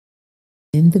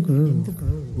In the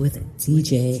Groove with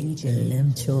DJ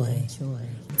Limchoy.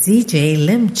 DJ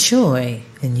Limchoy,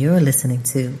 and you're listening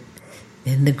to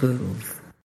In the Groove.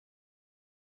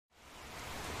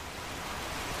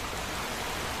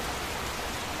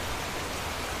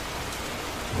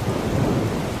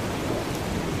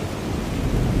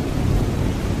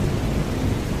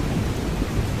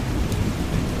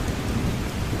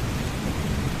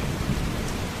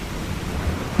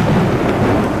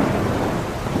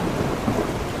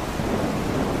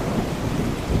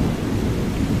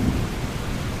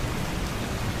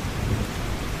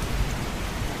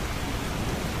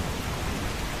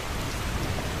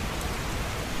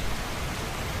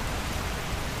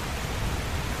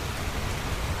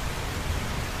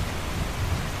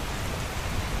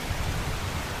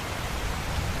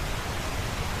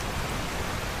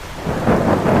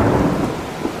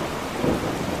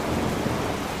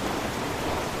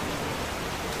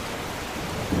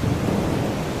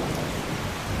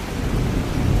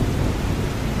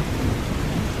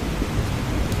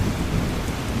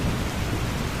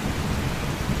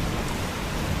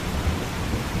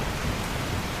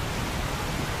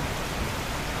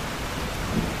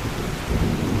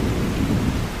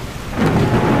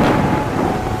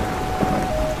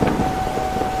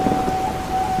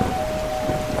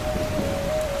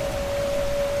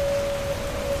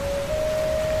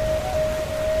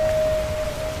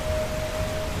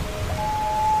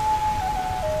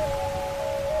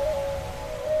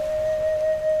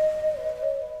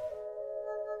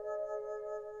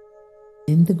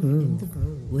 In the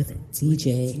Groove with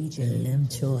DJ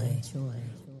Limchoy.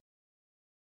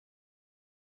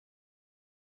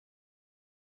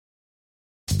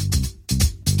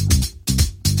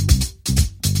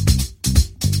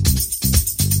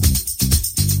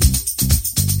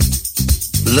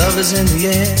 Love is in the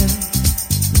air,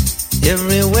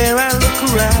 everywhere I look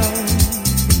around.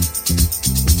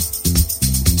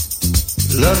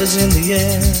 Love is in the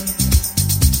air,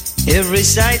 every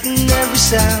sight and every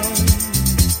sound.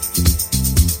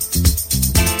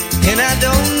 And I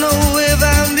don't know if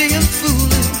I'm being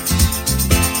foolish,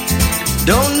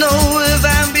 don't know if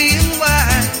I'm being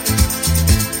wise,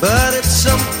 but it's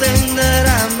something that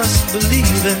I must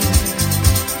believe in,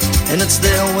 and it's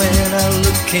there when I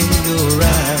look in your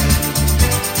eyes.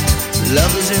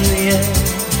 Love is in the air,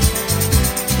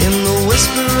 in the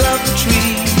whisper of the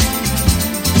tree.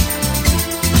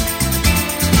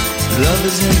 Love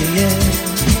is in the air,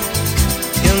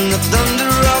 in the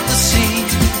thunder of the sea.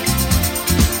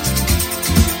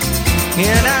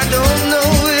 And I don't know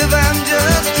if I'm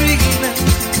just dreaming,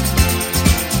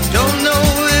 don't know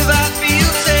if I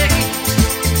feel safe,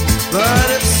 but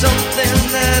it's something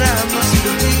that I must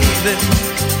believe in,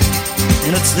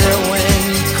 and it's there when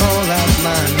you call out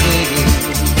my name.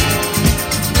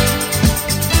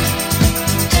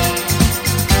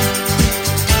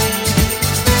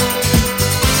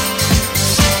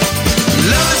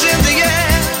 Love is in the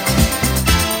air,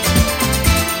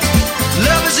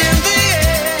 love is in the air.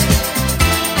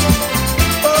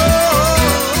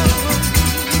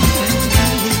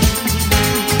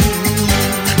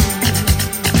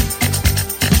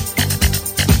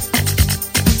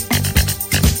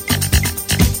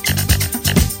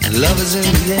 Love is in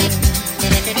the air,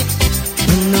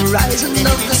 in the rising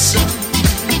of the sun.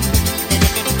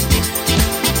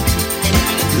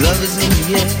 Love is in the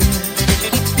air,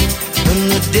 when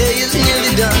the day is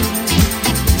nearly done.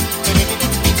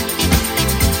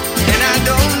 And I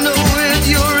don't know if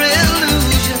you're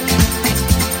illusion,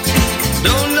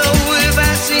 don't know if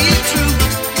I see it true,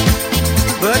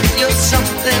 but you're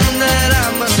something that I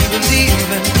must believe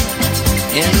in,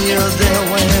 and you're there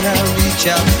when I reach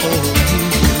out for you.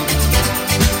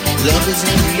 Love is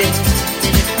in the air,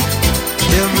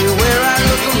 everywhere I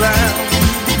look around.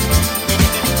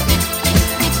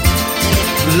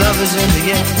 Love is in the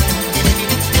air,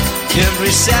 every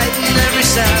sight and every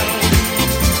sound.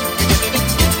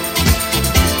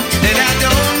 And I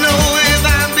don't know if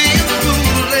I'm being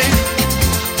foolish,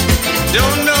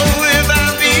 don't know if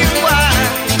I'm being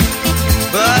wise,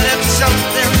 but it's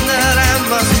something that I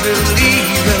must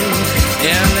believe in,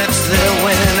 and it's there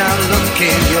when I look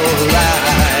in your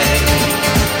eyes.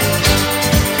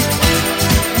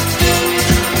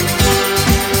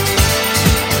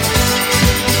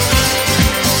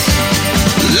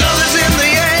 Love is in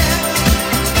the air,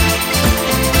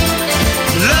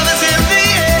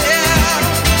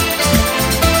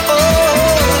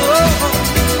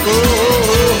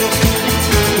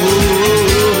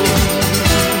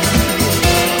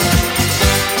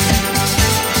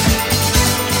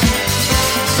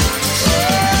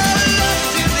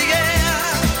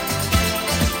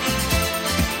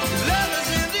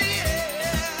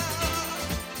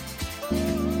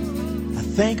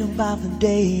 Think about the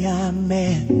day I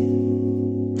met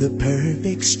the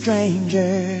perfect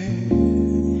stranger.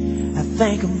 I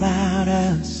think about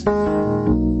us,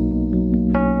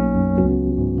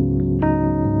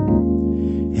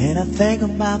 and I think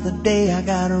about the day I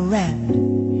got wrapped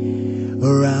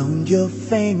around your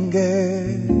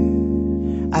finger.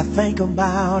 I think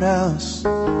about us.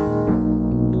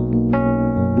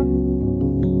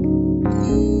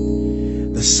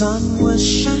 The sun was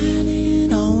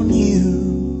shining on you.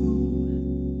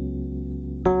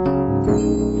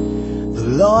 The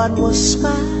Lord was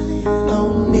smiling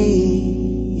on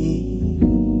me.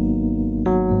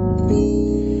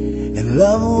 And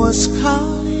love was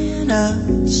calling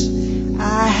us.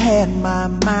 I had my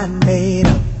mind made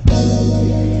up.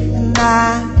 And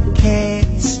I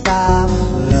can't stop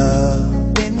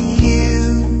loving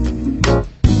you.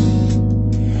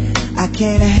 I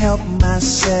can't help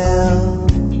myself.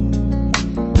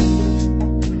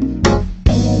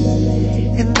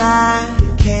 And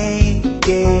I can't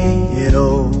get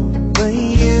over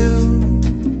you.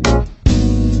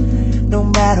 No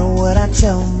matter what I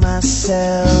tell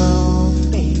myself,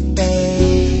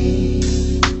 baby.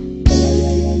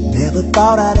 Never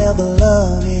thought I'd ever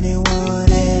love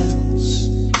anyone else.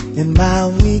 In my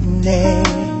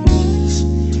weakness,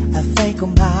 I think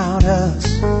about us.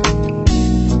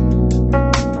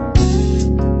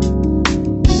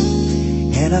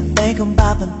 And I think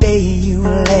about the day you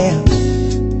left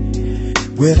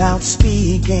without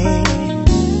speaking.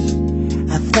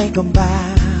 I think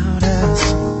about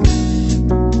us.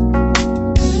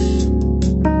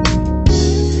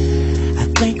 I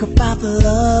think about the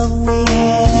love we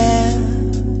have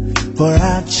for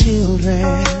our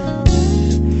children.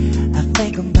 I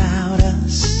think about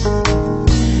us.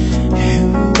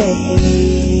 And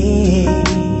baby,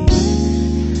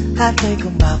 I think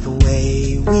about the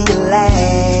way we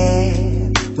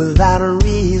laugh without a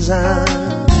reason.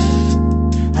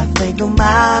 I think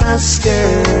about us,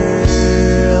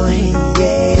 girl,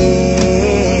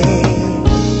 yeah.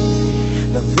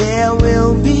 But there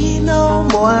will be no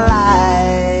more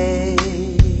lies.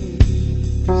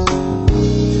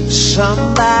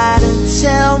 Somebody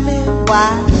tell me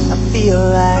why I feel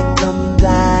like I'm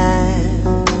dying.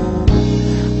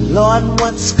 Lord,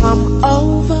 what's come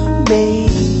over me?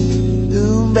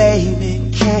 Ooh, baby,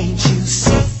 can't you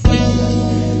see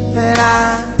that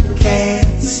I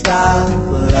can't stop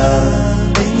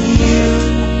loving you?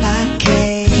 I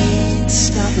can't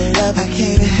stop loving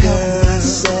you. I can't help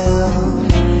myself.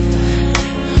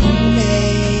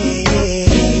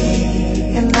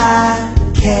 And I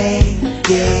can't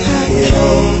get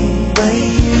over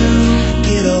you.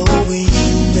 Get over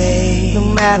you, babe. No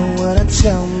matter what I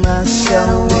tell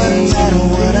myself, no matter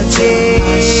what I tell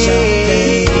myself,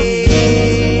 babe.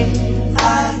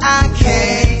 I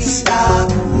can't stop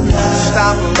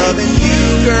loving you,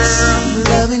 girl.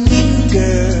 Loving you,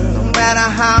 girl. No matter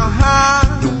how hard,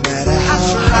 no matter how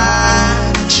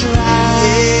hard I try,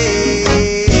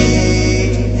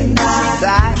 yeah. And I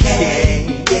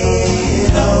can't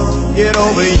get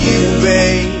over you,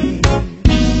 babe.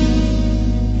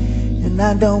 And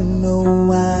I don't know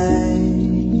why.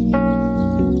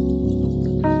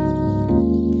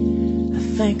 I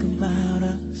think about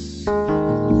us.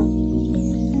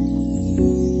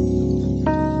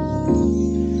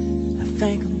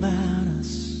 Think about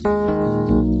us.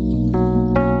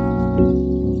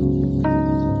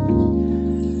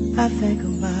 I think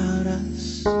about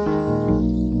us.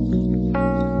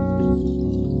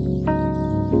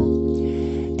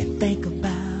 And think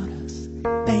about us.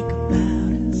 Think about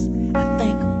us. I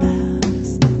think about us.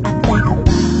 I think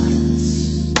about us.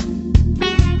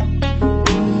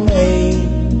 Hey,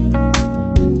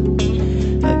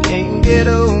 I can't get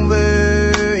over.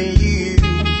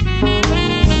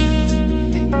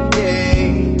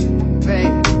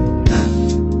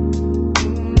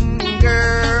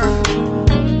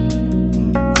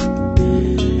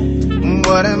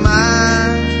 What am I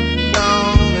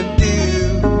gonna do,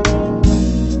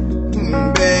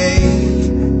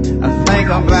 babe? I think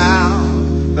about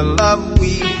the love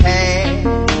we had.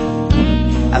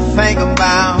 I think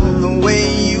about the way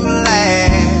you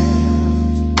laugh,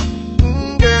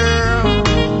 girl.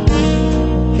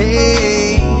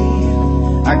 Hey,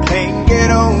 I can't get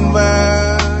over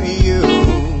you.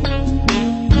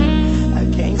 I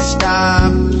can't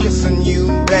stop kissing you,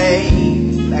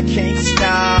 babe. I can't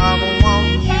stop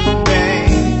wanting you,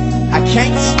 babe. I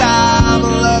can't stop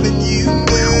loving you,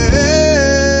 girl.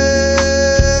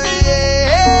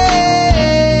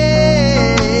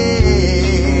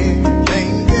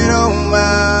 Can't get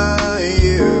over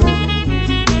you.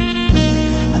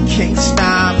 I can't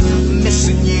stop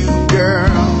missing you, girl.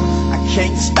 I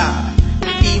can't stop.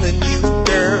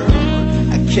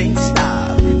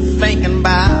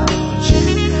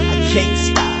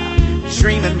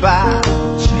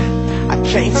 about you. I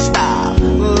can't stop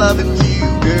loving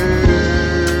you, girl.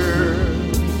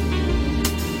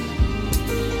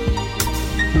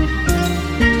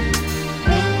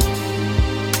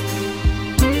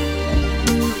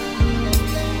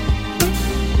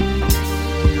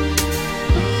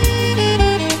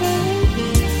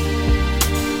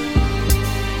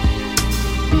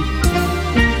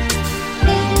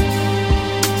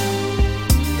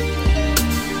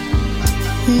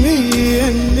 Me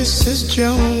and Mrs.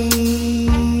 Jones,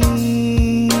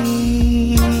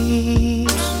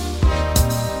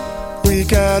 we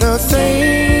got a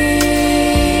thing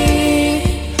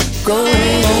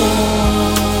going on.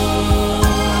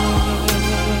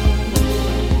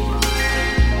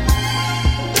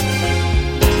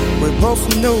 We both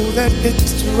know that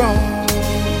it's wrong,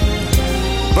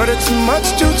 but it's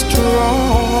much too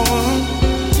strong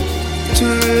to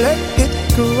let it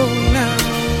go now.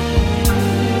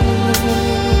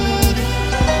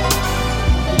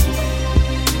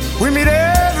 We meet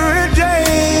every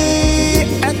day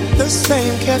at the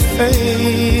same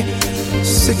cafe,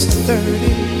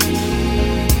 6:30,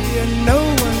 and no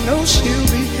one knows she'll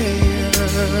be here.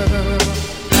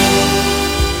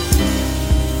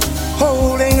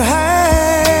 Holding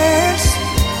hands,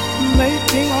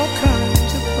 making all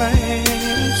kinds of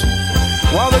plans,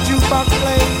 while the jukebox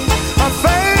plays our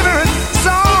favorite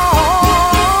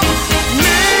song.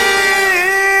 Me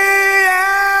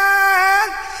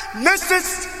and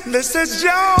Mrs.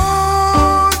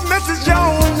 Jones, Mrs.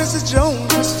 Jones, Mrs.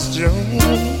 Jones, Mrs.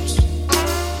 Jones,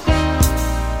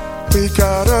 we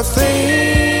got a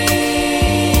thing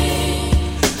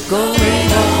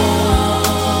going on.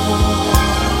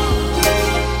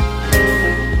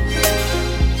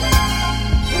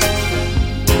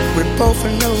 We both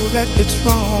know that it's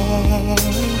wrong,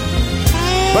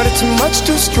 but it's much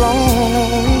too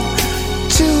strong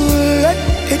to let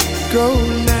it go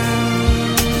now.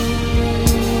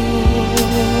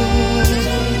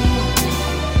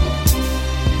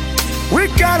 We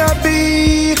gotta be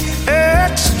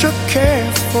extra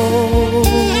careful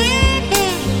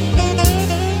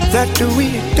that we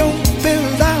don't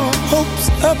build our hopes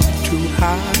up too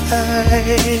high,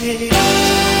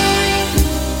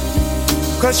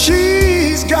 'cause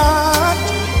she's got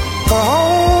her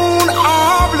own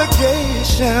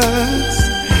obligations,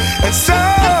 and so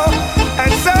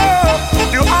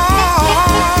do I.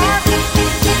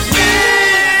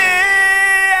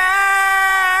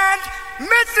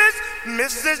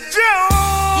 Mrs.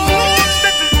 Jones,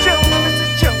 Mrs. Jones,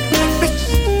 Mrs. Jones,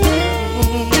 Mrs.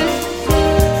 Jones,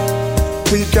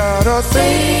 we got a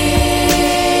thing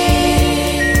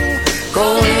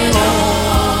going on.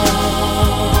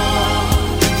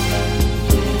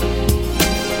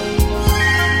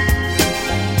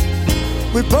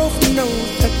 We both know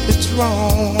that it's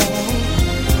wrong,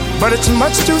 but it's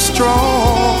much too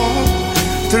strong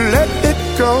to let it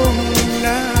go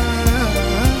now.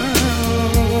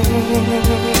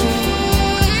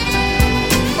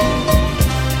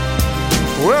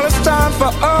 Well, it's time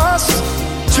for us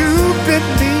to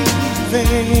believe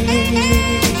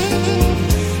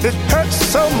it hurts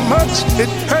so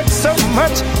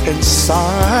much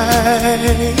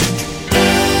inside.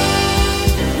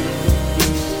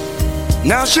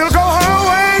 Now she'll go her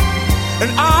way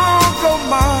and I'll go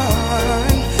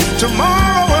mine.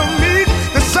 Tomorrow we'll meet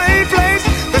the same place,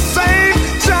 the same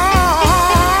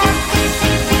time.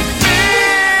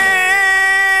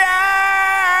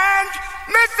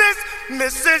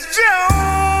 Mrs.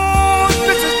 Jones,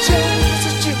 Mrs. Jones,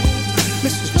 Mrs. Jones,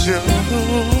 Mrs.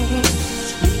 Jones,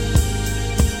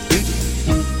 we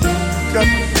got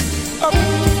a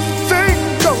thing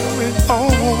going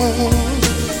on.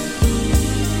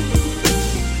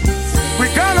 We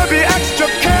gotta be extra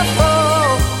careful.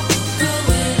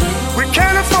 We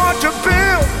can't afford to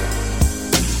build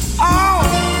our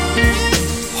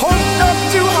hopes up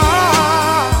too high.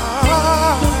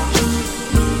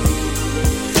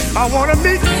 I wanna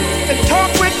meet and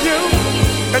talk with you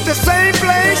at the same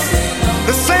place,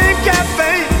 the same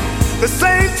cafe, the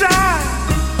same time.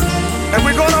 And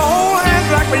we're gonna hold hands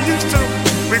like we used to.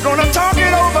 We're gonna talk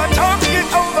it over, talk it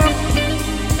over.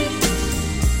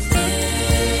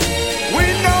 We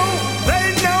know, they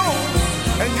know,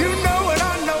 and you know and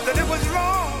I know that it was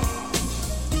wrong.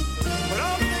 But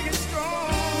all the thing is strong.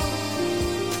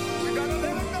 We gotta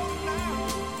let them know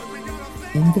now. We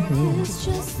gotta In the Blues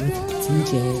with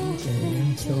DJ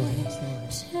Limchoy.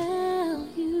 Tell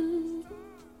you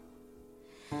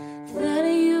that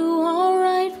you are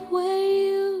right where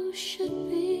you should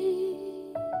be,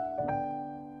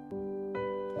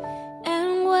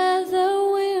 and whether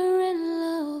we're in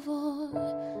love or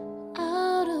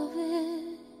out of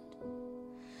it,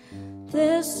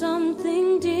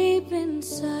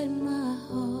 my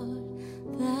heart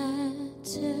that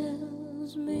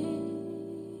tells me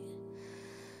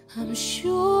I'm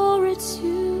sure it's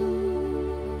you.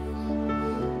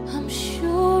 I'm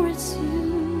sure it's you.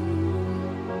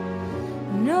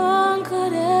 None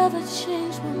could ever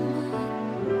change my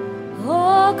mind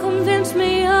or convince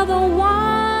me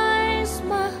otherwise.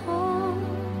 My heart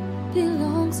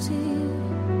belongs to you.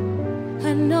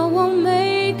 I know we'll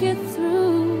make it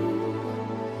through.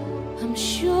 I'm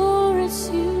sure it's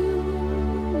you.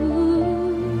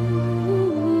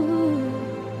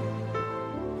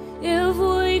 If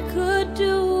we could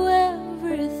do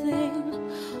everything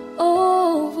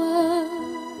over,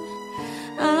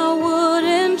 I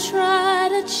wouldn't try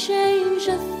to change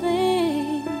a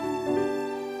thing,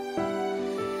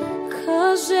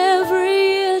 'cause every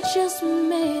year just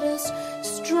made us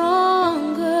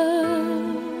stronger.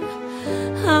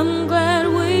 I'm glad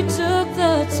we took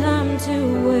the time to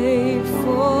wait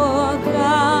for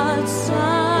God's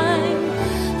sign.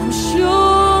 I'm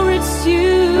sure it's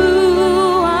you.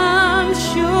 I'm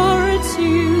sure it's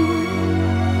you.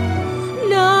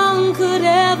 None could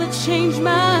ever change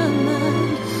my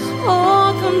mind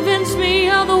or convince me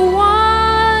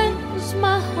otherwise.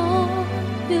 My heart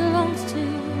belongs to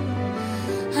you.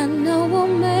 I know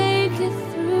we'll make it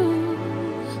through.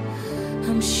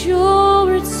 I'm sure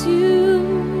it's you.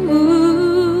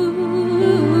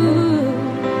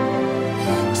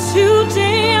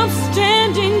 Today I'm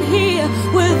standing here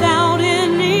without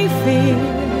any fear.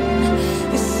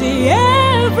 You see,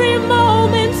 every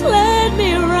moment's led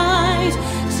me right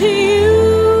to you.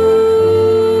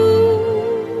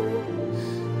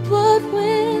 But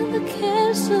when the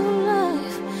cares of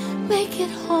life make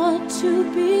it hard to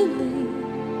believe,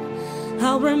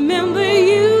 I'll remember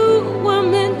you were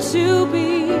meant to be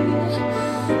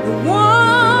the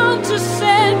one to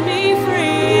set me free.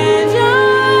 And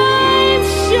I'm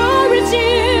sure it's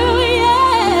you,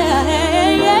 yeah,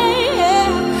 yeah, yeah.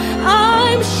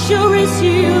 I'm sure it's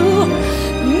you.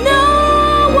 No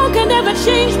one can ever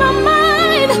change my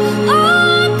mind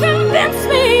or convince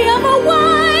me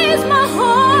otherwise. My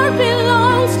heart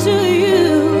belongs to you.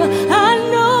 I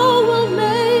know we'll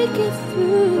make it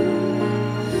through.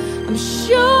 I'm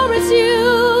sure it's you,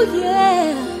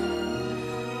 yeah.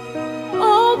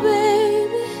 Oh,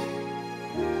 baby,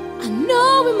 I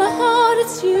know in my heart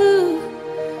it's you.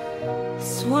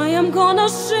 That's why I'm gonna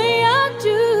say I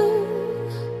do.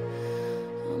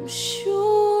 I'm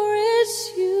sure it's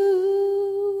you.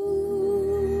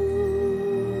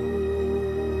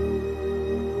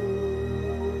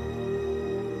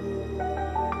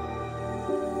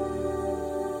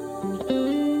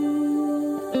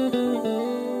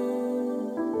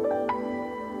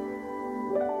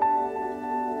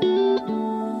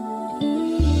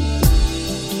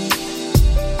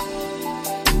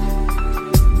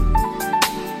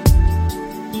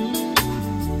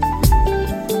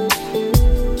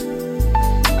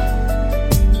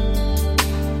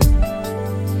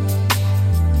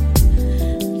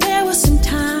 There were some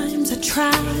times I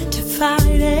tried to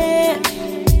fight it,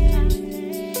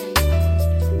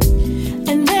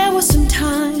 and there were some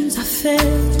times I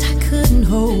felt I couldn't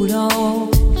hold on.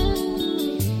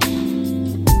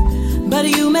 But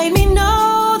you made me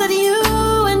know that you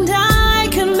and I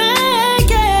can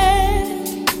make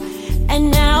it. And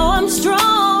now I'm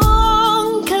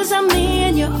strong, 'cause I'm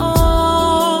in your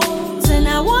arms. And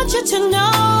I want you to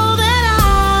know that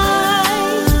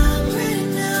I'm ready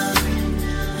now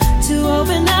to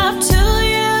open up to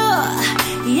you.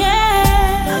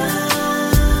 Yeah,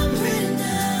 I'm ready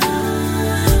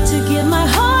now to give my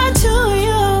heart to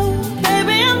you.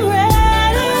 Baby, I'm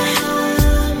ready.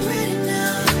 I'm ready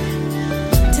now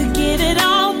to give it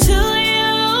all to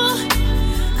you.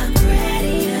 I'm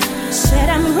ready now. Said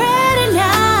I'm ready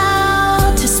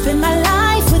now to spend my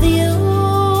life with you.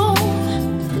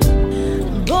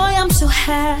 Boy, I'm so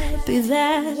happy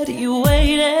that you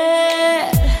waited.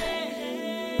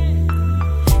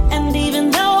 And even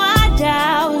though I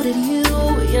doubted you,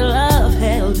 your love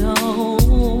held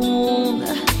on.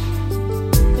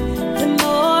 The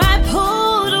more I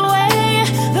pulled away,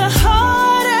 the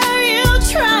harder you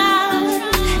tried.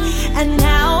 And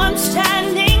now I'm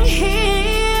standing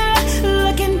here,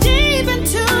 looking deep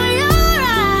into your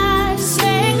eyes,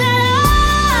 saying that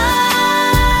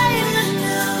I'm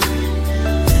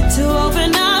to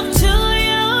open up to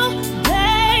you,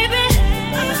 baby.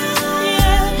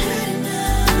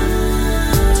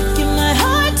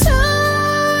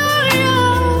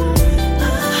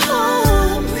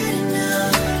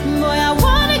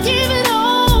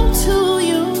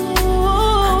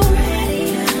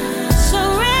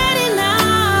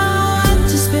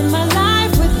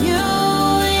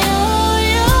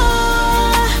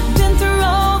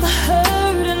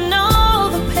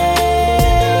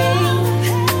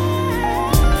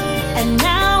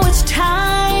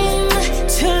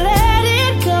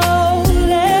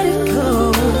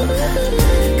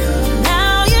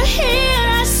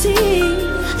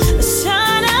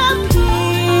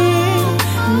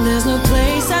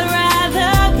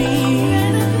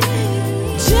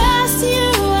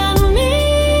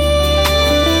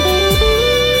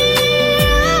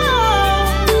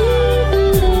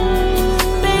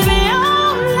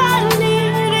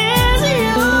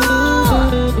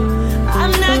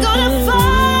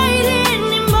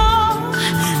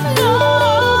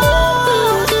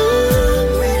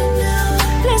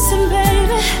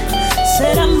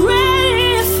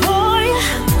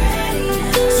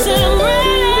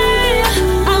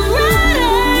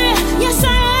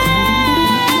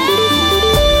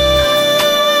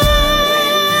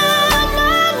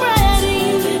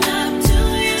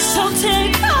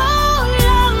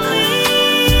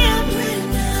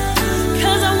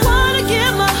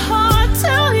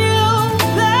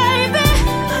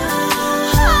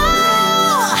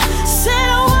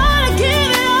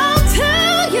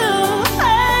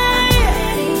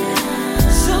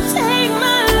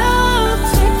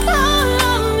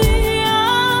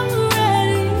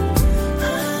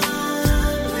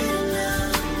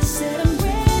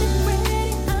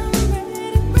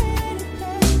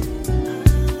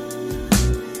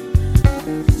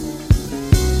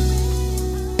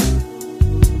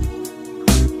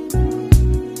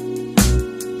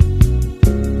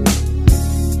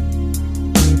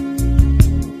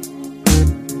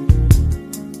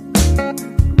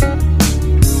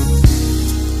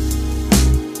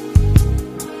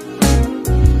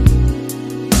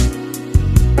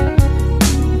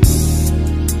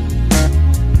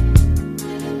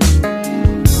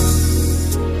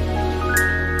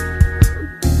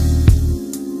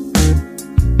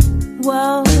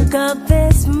 Woke up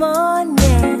this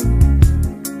morning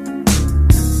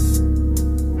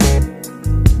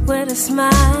with a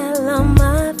smile on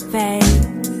my face.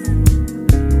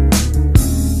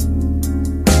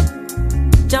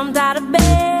 Jumped out of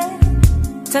bed,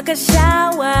 took a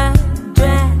shower,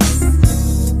 dressed,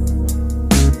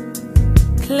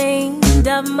 cleaned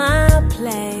up my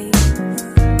place.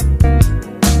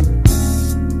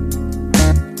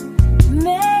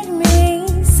 Made me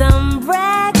some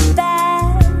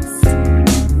breakfast,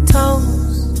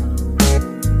 toast,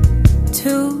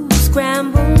 2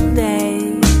 scrambled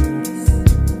eggs,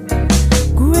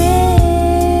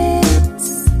 grits.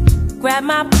 Grab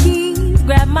my keys,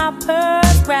 grab my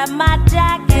purse, grab my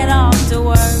jacket, off to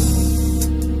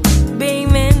work,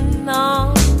 beaming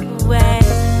all the way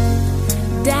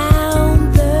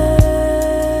down the.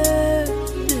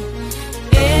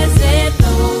 Is it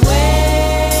the way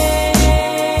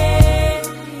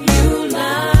you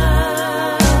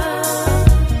love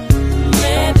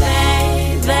me,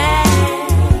 baby?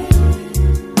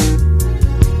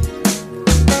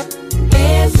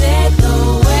 Is it the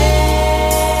way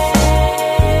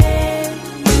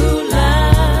you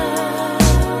love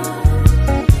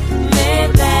me,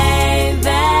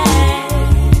 baby?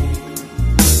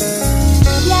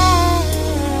 Yeah.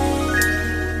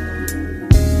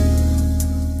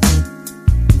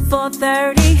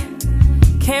 4:30,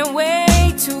 can't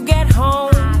wait to get home.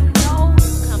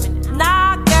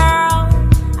 Nah, girl,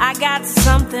 I got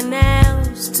something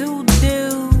else to do.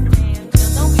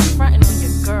 Don't be frontin' on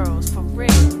your girls, for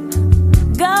real.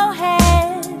 Go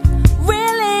ahead,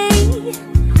 really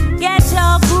get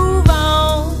your groove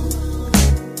on,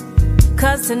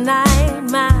 'cause tonight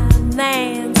my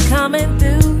man's coming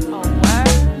through.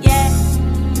 Yeah,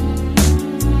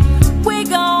 we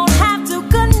gon' have to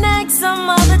connect some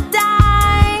other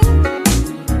time.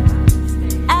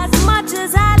 As much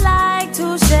as I like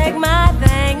to shake my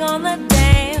thing on the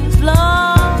dance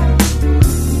floor,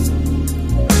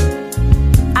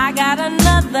 I got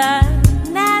another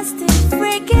nasty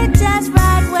freaky just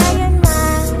right where in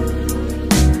mind.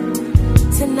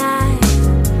 Tonight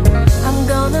I'm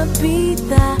gonna beat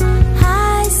the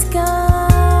high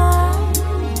score.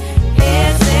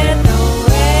 Is it the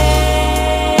way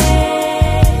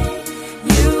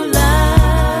you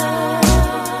love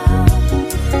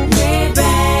me,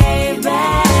 baby?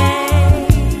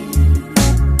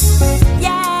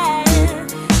 Yeah.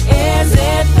 Is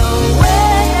it the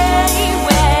way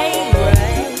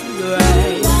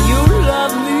you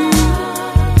love me,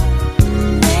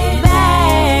 baby?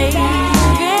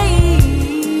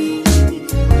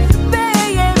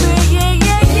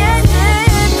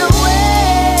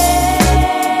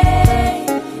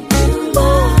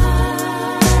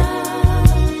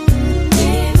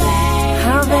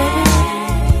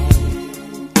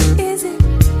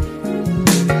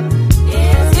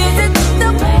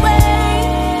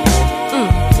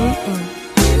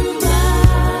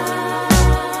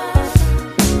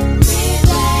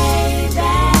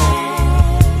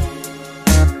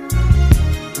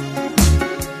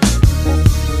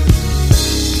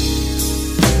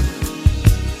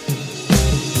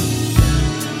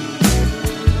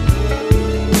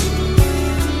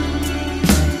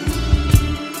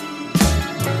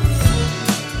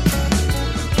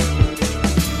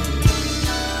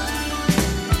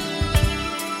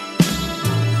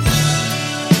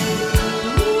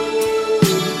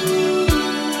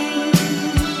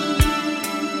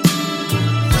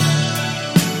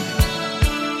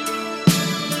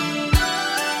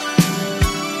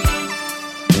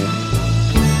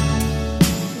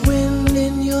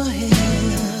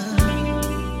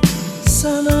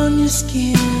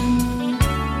 Skin,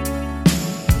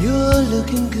 you're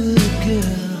looking good,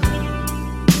 girl,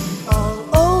 all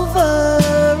over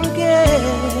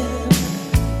again.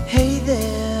 Hey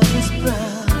there, Miss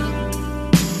Brown,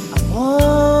 I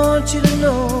want you to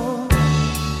know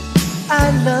I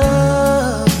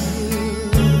love you.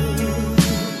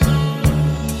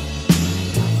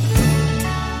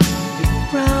 You're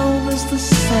brown as the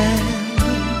sand,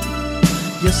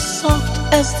 you're soft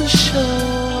as the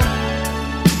shore,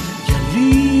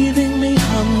 leaving me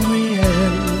hungry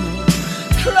and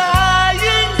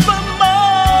crying for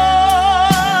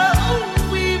more.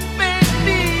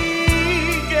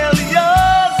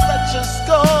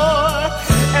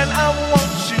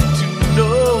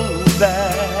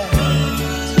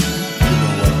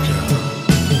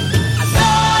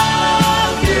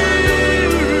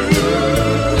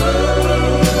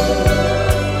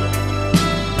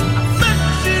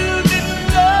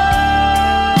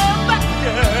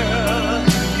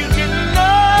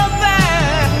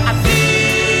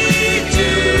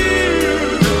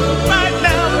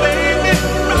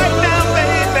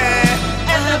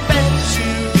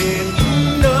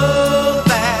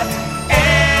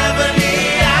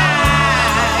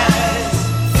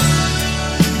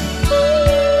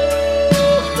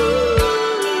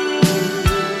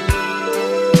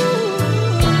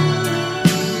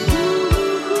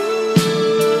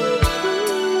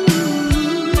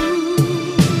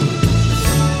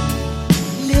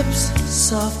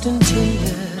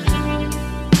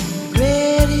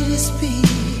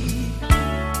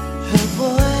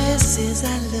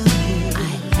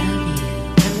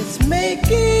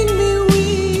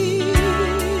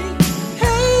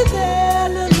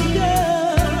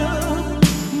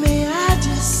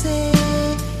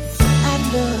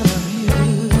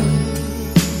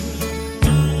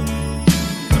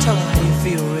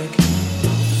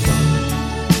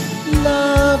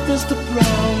 as the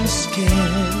brown skin.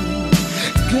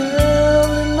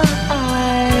 Girl, in my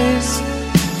eyes,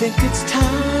 think it's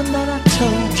time that I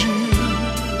told you.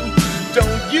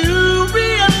 Don't you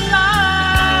realize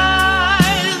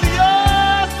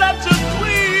you're such a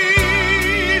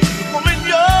queen, woman,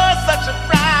 you're such a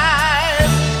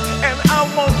bride, and I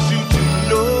want you to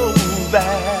know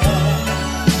that.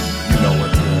 You know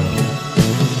what, girl?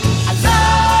 I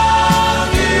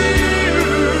love you,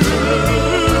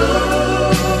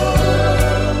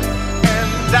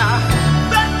 and I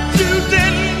bet you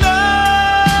didn't know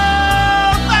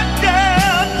that,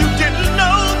 girl. You didn't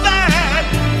know that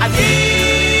I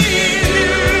need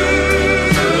you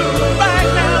right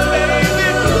now, baby,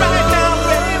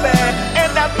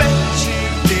 and I bet you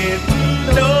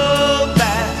didn't know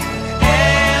that.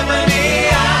 Ebony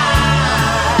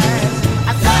eyes,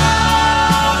 I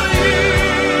love you.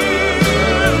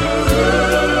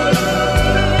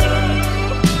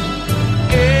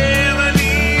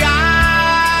 Ebony eyes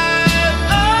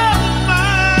of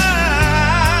mine,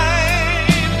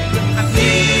 I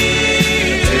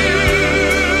need you,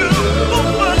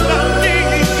 woman, I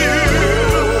need you.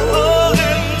 Oh,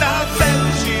 and I bet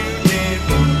you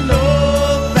didn't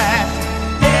know that.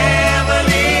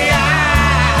 Ebony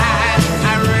eyes,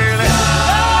 I really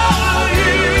love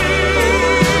you.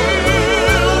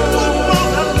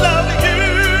 Woman, I love you.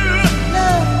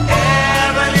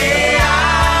 Ebony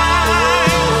eyes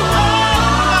of mine,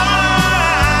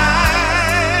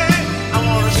 I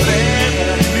wanna stand and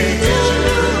I need you.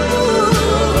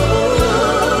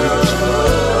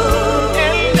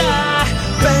 And I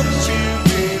bet you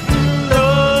didn't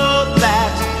know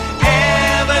that.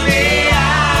 Ebony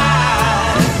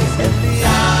eyes, ebony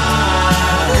eyes,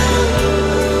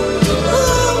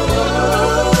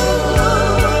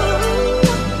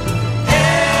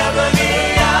 ebony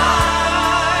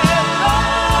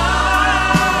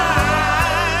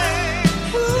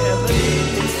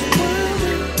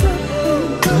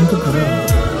On the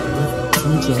Grind with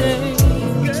DJ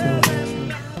Limchoy.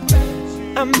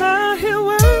 I'm out here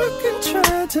working,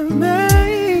 trying to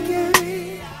make it.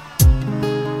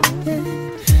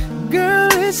 Girl,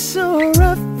 it's so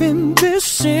rough in this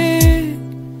city,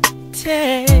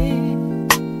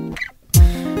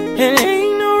 and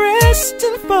ain't no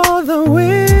resting for the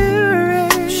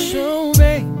weary. So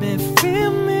baby,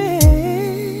 feel me.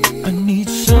 I need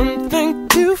something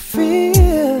to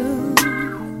feel,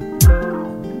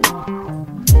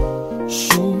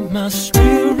 so my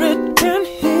spirit can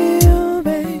heal,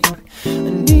 babe. I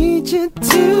need you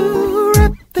to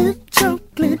wrap them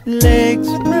chocolate legs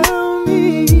around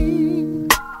me,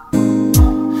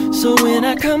 so when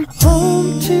I come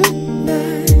home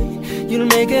tonight, you'll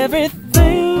make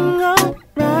everything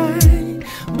alright.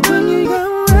 When you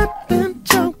gonna wrap them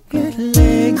chocolate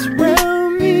legs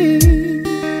around me,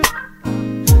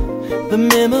 the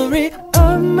memory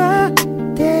of my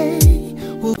day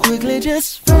will quickly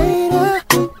just fade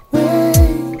away.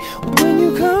 When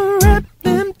you come wrap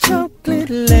them chocolate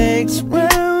legs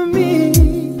around me,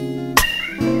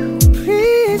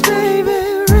 please, baby,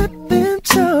 wrap them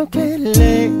chocolate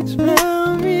legs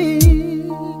around me.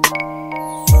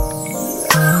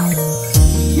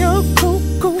 Your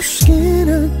cocoa skin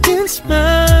against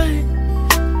mine,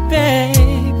 baby,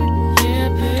 yeah,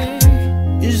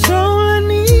 baby, is all I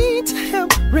need to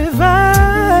help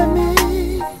revive me.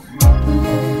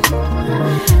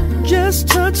 Just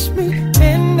touch me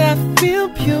and I feel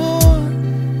pure,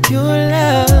 pure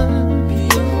love.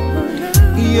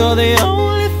 You're the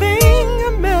only thing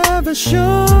I'm ever sure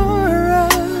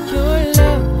of. Your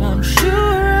love, I'm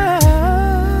sure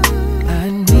of. I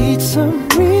need some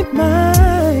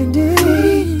reminding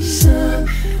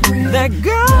that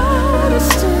God is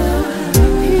still,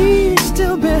 He's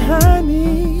still behind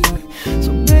me.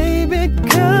 So baby,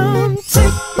 come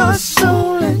take my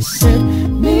soul and set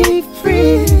me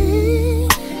free.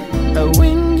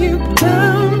 When you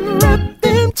come, wrap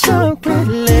them chocolate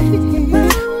legs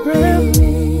around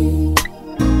me,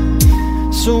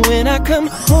 so when I come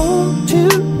home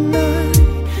tonight,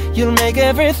 you'll make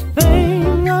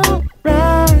everything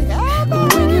alright.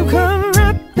 When you come,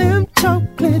 wrap them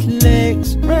chocolate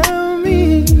legs around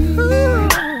me,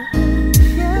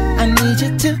 I need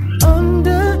you to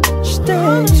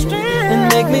understand and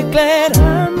make me glad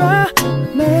I'm a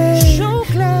man.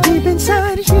 Deep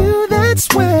inside you, that's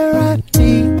where I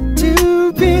need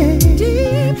to be.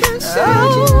 Deep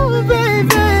inside you,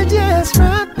 baby, just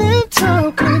wrap them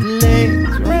chocolate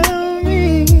legs around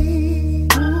me.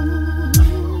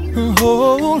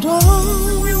 Hold on.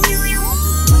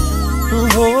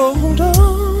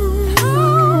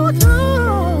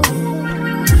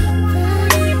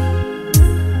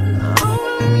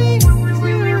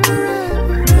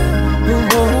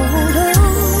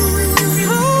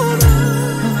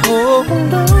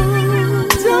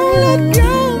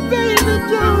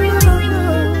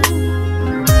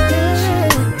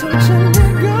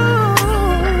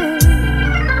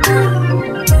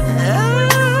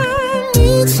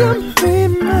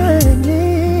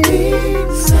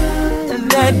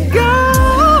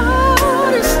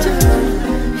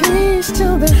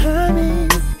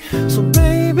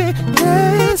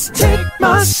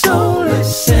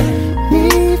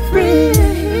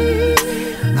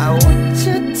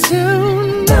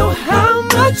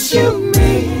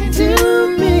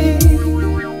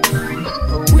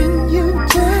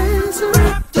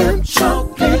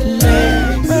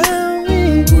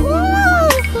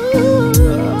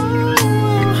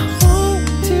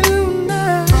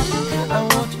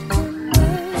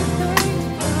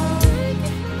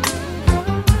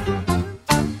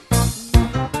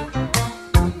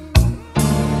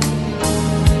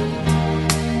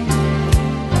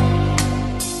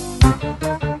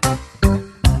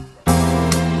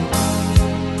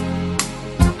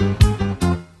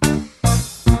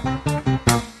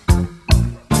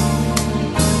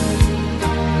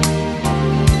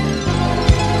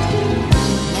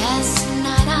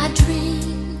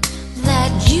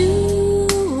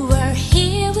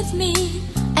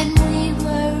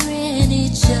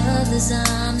 mother's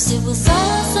arms, it was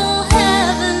all so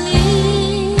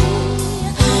heavenly.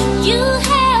 You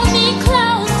held me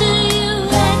close to you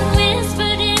and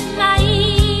whispered in my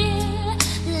ear,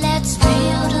 let's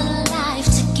build a life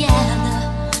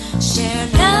together, share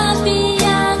love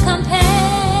beyond compare.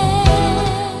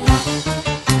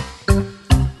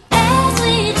 As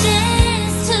we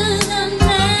dance to the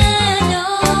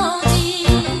melody,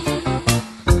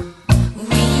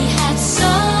 we had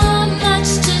so much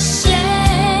to share.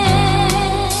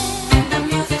 And the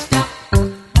music stopped.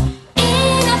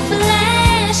 In a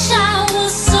flash, I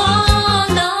was so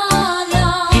alone.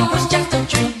 It was just a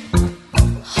dream,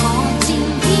 haunting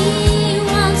me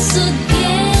once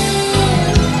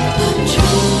again. A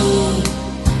dream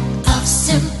of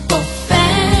simple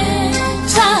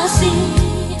fantasy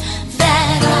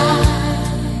that I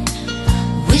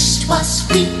wished was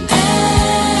reality.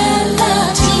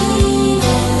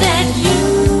 That you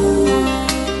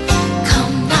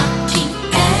come knocking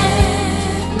at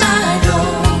my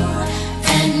door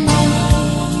and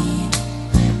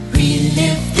we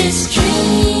relive this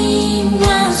dream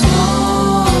once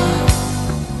more.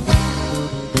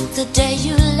 The day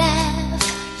you left,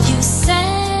 you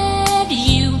said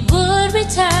you would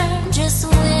return just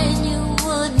when you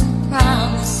wouldn't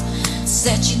promise.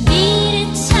 Said you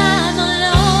needed time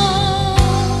alone.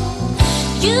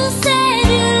 You said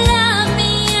you loved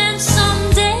me and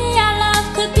someday our love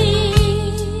could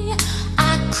be.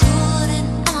 I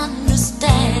couldn't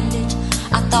understand it.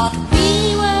 I thought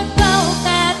we were both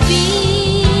happy.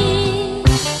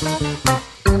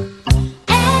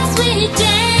 As we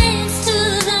danced to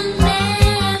the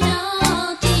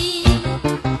melody,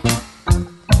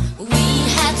 we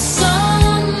had so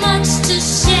much to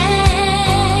share.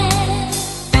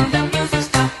 And the music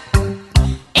stopped.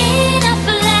 In a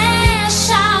flash,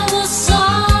 I was so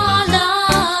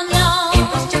alone. It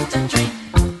was just a dream,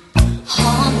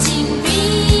 haunting me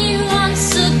once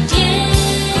again.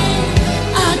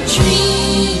 A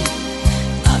dream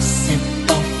of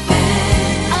simple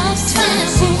fantasy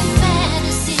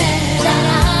that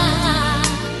I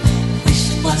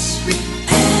wished was reality.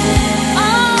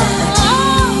 Oh,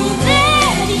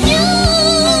 that you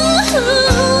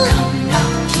come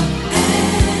knocking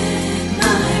at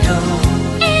my door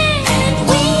and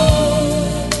we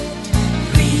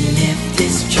relive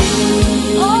this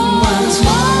dream once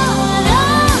more.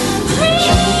 A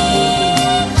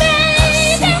dream,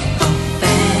 baby.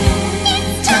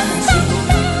 It's just a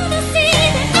fantasy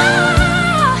that I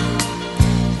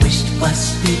wished was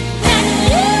reality.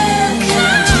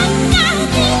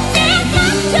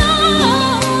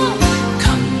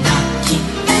 Come knocking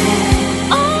at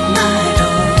my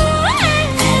door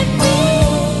and we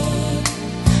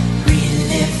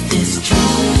relive this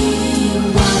dream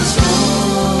once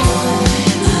more.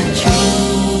 A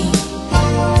dream.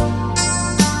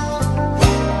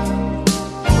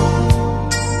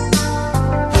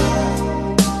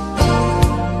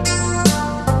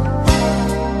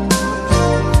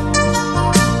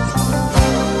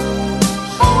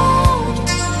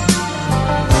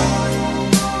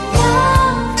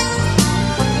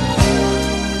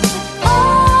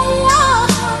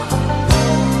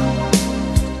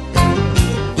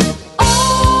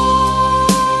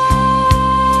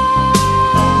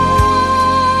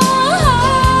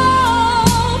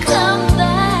 Come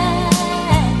back,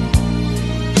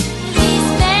 please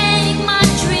make my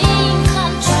dream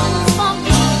come true for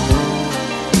me.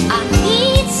 I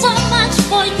need so much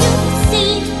for you to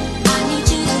see. I need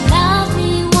you to love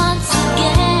me once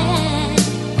again.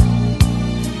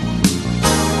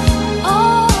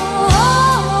 Oh,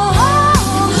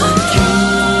 a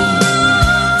dream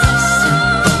of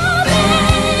simple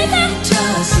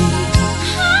fantasy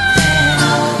that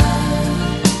I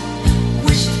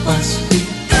wished was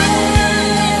reality.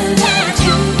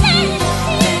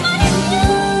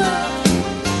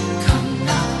 Come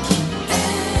knocking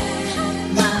at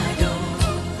my door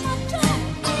and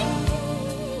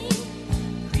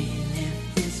relive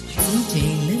this dream. DJ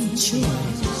Limchoy,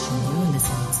 and you're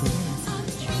listening to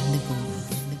The Grind.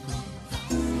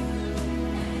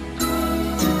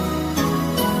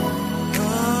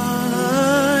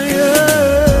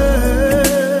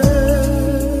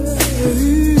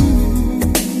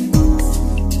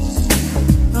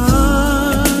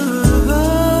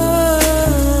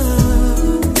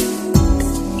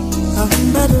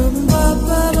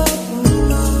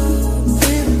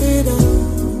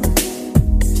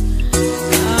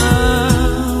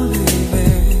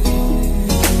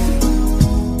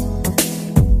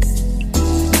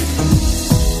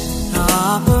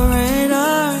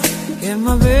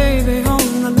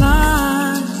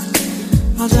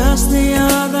 Just the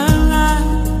other night,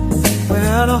 we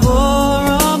had a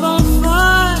horrible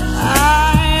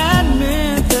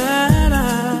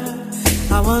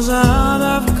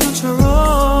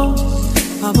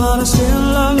but I still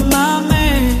love my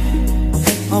man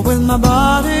with my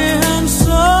body and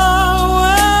soul.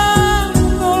 When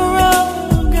the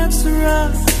road gets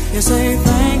rough, you say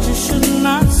things you should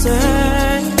not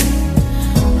say.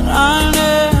 But I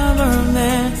never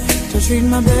meant to treat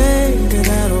my baby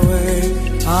that way.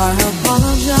 I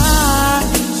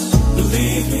apologize.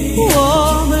 Believe me.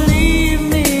 Oh, believe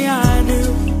me, I do.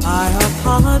 I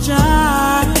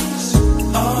apologize.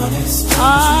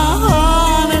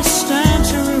 Honest and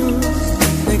true,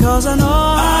 because I know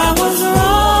I was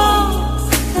wrong,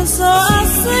 and so I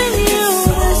sing you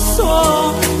this song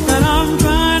that I'm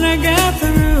trying to get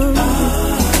through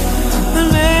and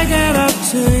make it up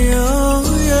to you.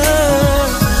 Yeah,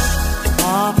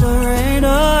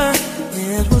 operator,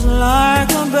 it was like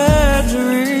a bad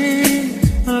dream.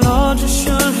 Lord, you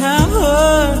should have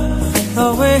heard the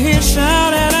way he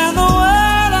shouted and the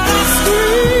word I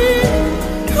screamed.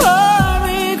 Call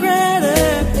me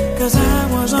credit, 'cause I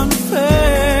was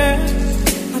unfair.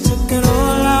 I took it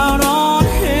all out on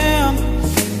him,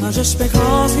 just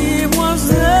because he was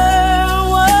there.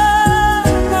 When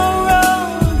the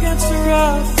road gets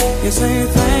rough, you say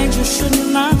things you should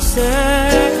not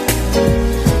say.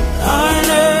 I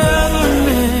never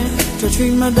meant to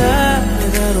treat my daddy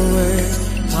that way.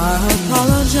 I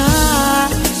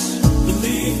apologize.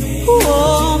 Believe me.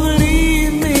 Oh,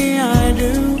 believe me, I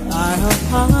do. I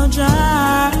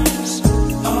apologize.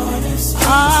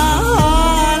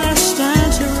 Honest and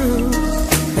true,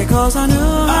 because I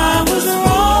knew I was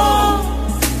wrong.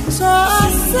 So I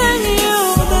sing you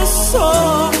this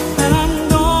song, and I'm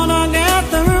gonna get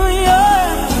through you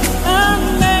and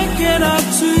make it up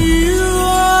to you.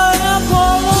 I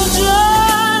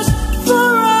apologize for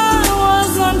I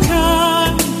was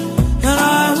unkind, and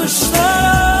I wish that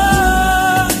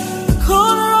I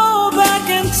could roll back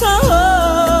in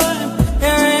time,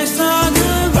 erase our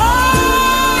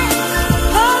goodbye,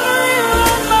 and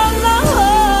rewrite my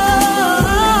life,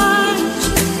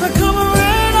 but come around.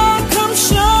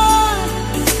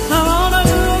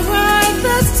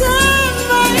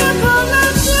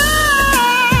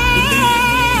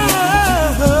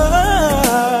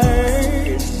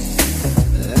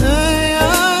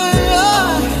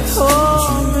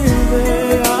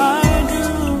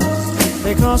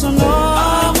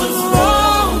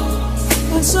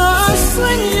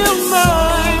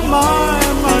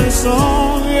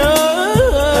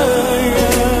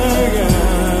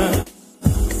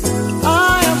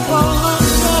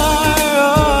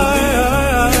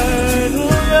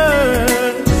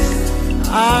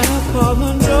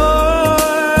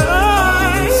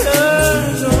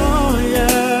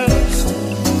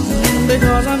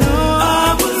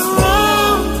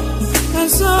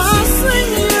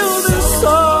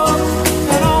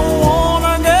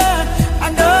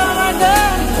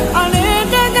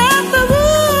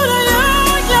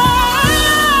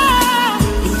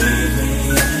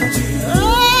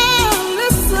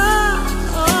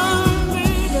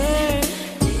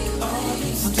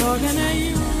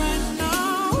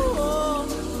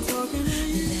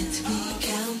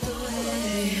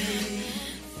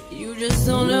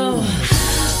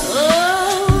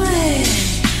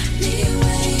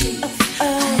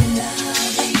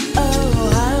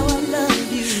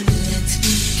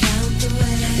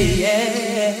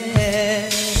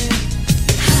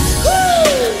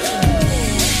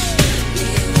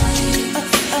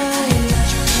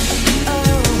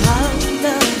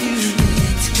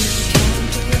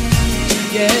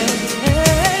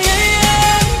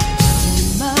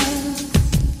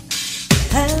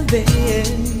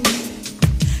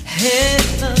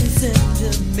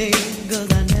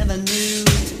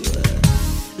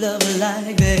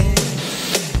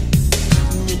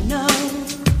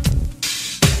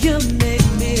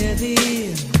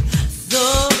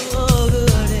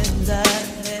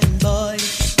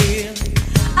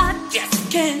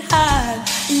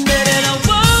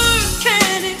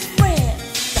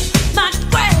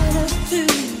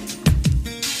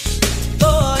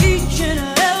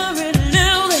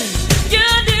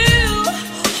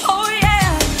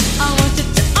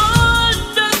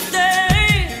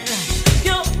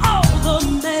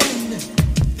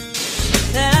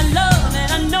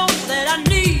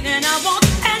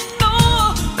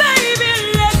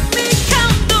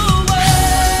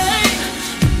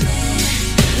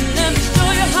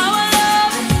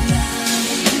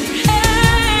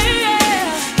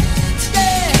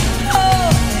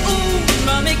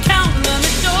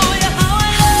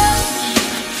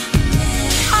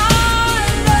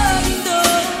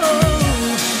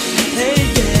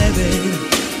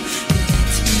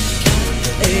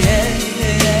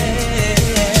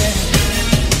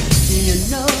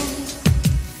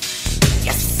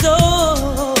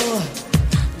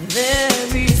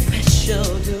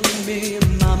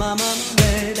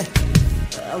 baby,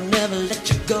 I'll never let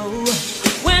you go.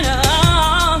 When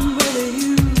I'm with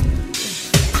you,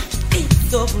 I feel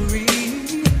so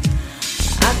free.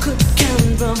 I could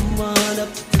count from 1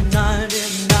 up to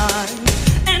 99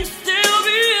 and still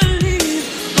believe.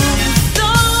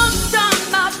 Sometimes,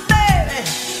 my baby,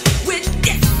 we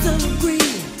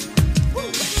disagree.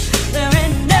 There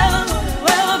ain't never gonna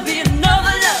ever be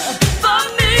another love for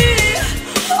me.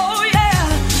 Oh yeah,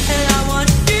 and I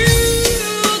want you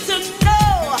to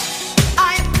know I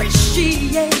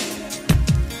appreciate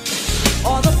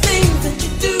all the things that you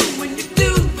do when you do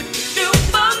what you do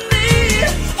for me.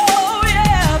 Oh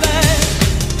yeah, babe.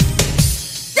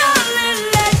 Darling,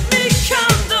 let me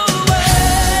count the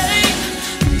way.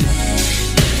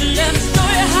 Let me show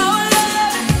you how I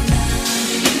love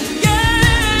you. Yeah,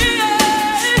 yeah,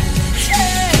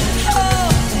 yeah. Oh,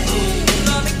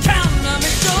 let me count, let me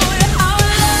show you how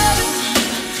I love you.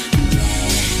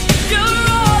 You're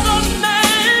all the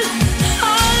man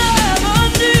I'll ever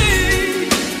need.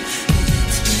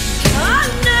 I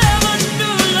never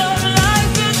knew love like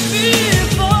this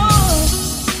before.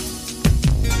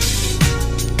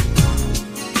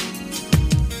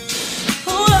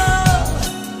 Oh,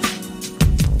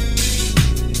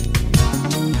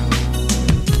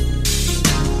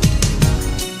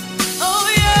 oh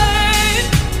yeah,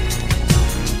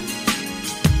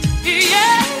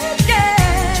 yeah, yeah,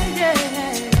 yeah.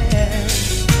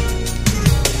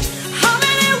 How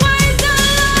many ways to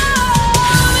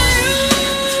love you?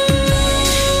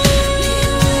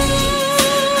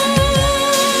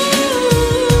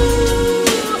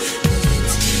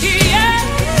 Yeah,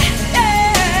 yeah.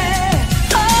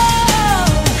 Oh,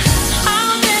 how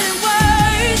many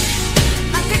ways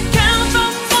I could count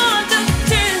from 1 to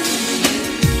 10,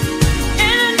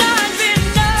 and I'd be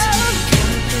enough.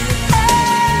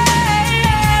 Hey,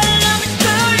 let me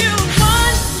tell you,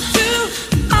 1, 2,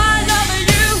 I love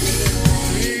you.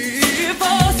 3,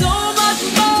 4, so much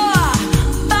more.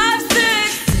 5,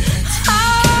 6, I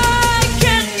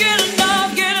can't get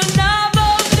enough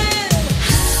of this.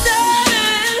 7,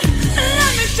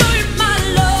 let me show you my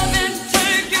love and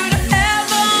take you to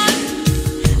heaven.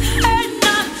 8,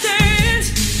 9, 10,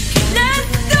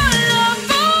 let's go love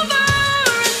over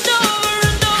and over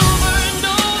and over and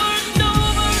over and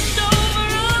over and over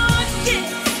again.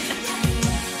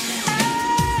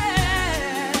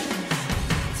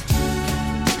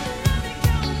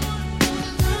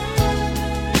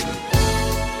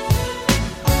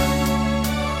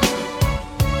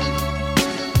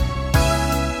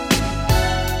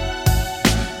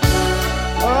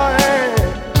 Oh, yeah,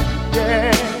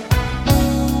 yeah.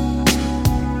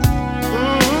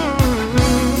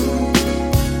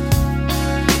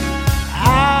 I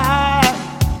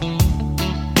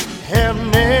have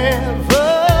never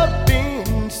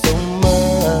been so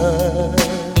much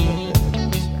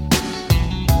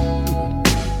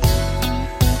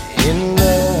in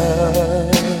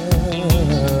love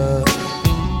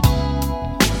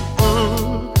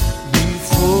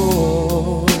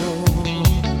before.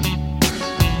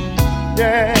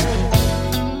 Yeah,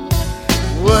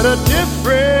 what a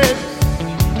difference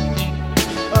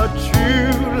a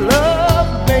true love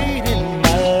made in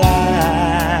my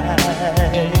life.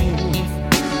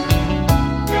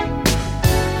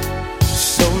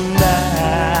 So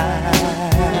nice,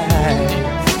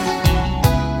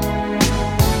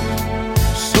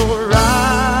 so right.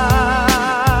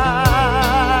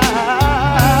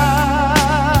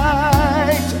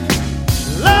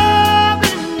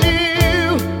 Loving you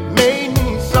made me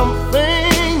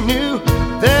something new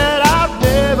that I've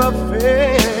never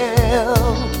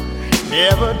felt,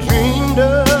 never dreamed of.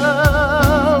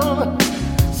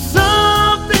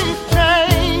 Something's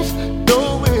changed,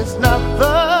 though it's not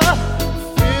the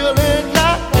feeling I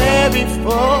had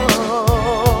before.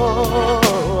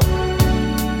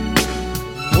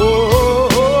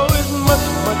 Oh, it's much,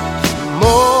 much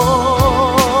more.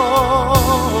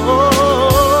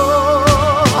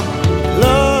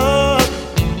 Love,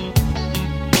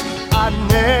 I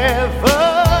never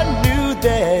knew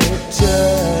that it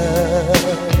touched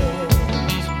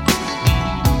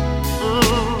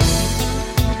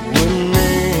would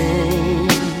mean,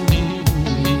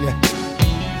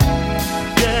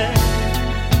 yeah,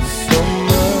 so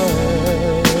much.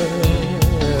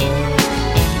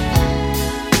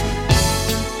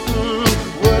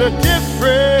 What a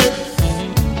difference,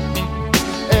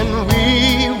 and we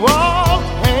walk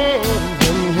hand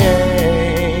in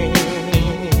hand.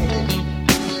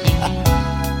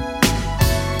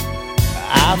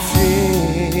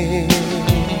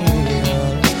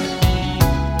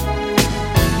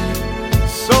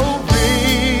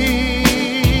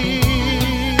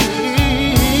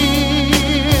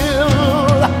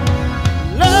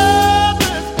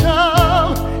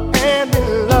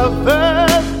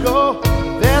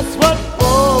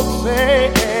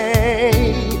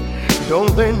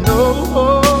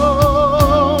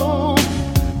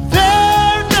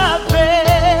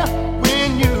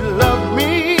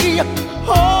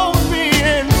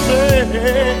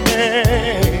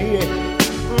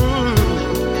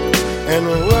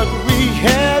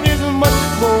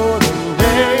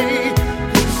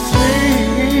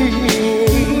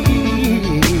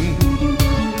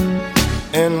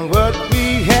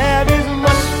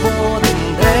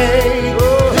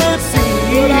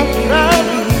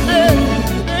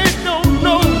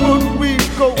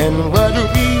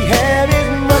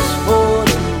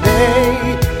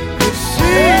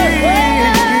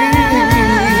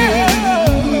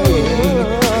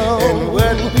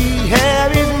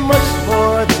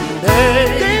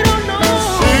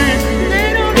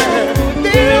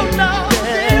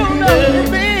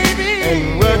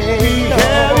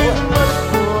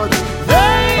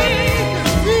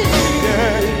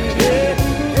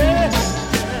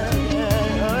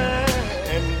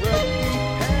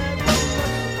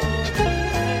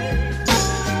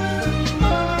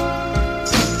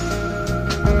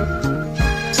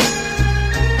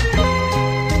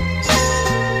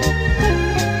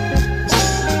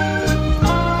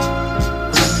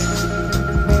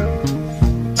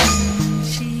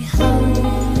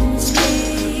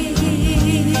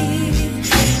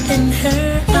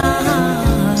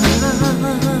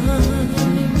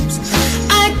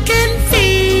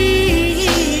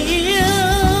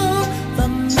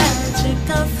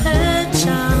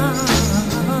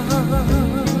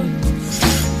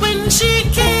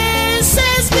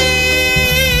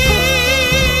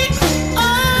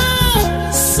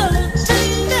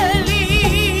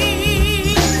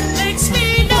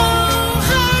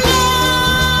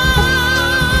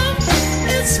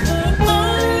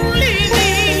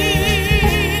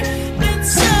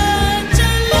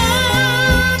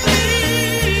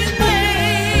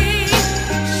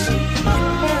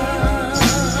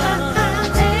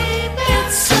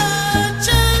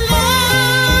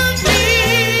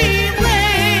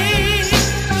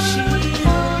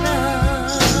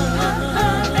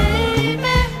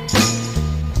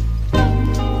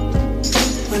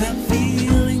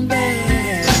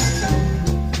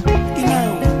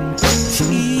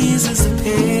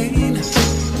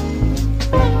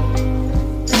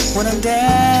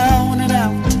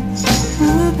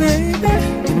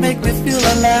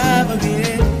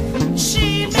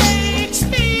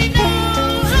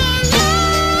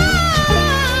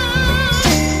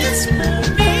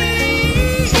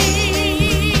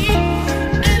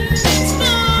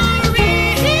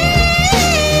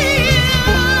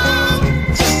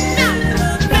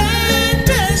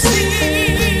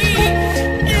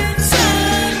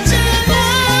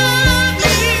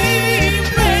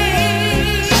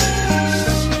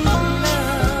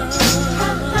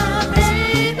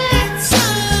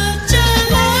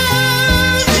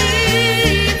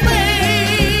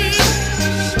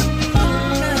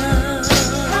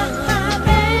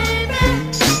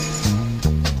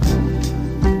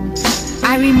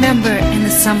 remember in the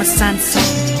summer sunset,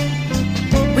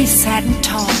 we sat and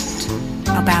talked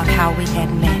about how we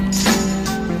had met.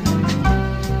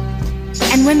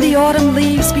 And when the autumn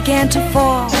leaves began to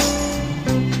fall,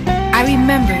 I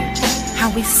remembered how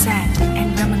we sat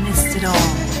and reminisced it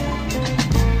all.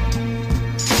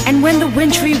 And when the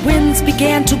wintry winds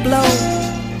began to blow,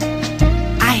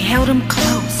 I held him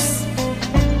close,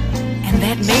 and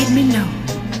that made me know,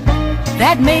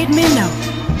 that made me know,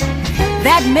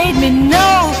 that made me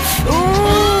know, ooh.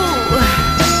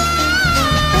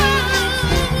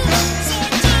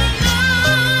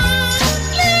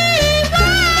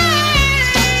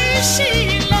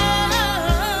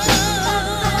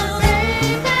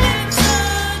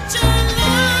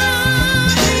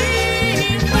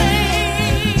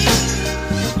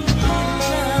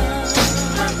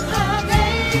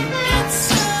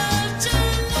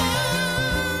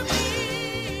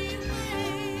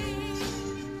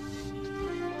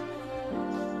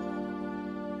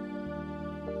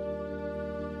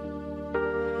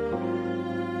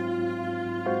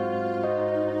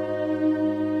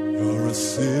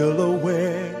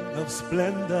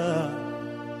 Splendor,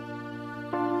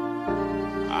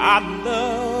 I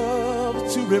love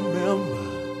to remember.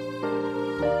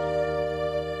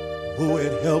 Oh,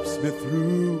 it helps me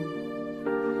through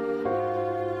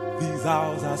these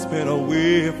hours I spent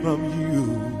away from you.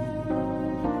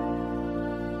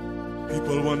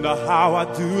 People wonder how I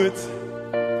do it.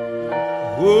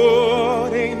 Oh,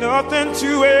 it ain't nothing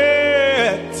to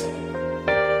it.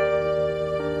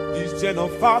 These gentle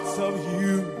thoughts of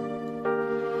you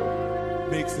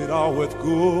makes it all worth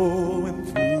going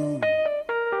through.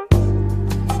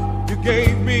 You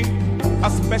gave me a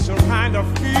special kind of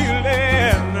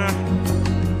feeling,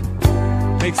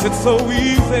 makes it so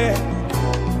easy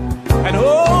and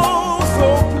oh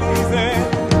so pleasing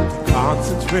to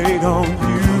concentrate on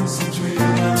you.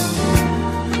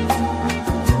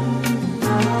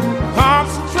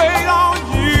 Concentrate on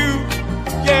you,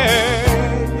 yeah,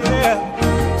 yeah.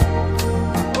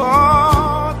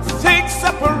 Oh, to take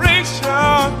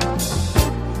separation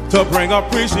to bring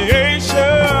appreciation.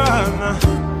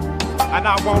 And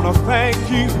I want to thank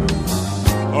you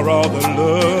for all the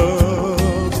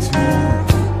love too.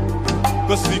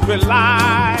 The secret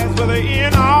lies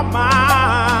within our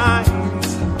minds.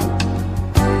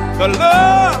 The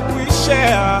love we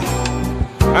share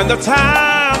and the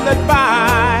time that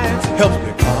binds helps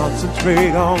me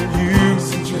concentrate on you.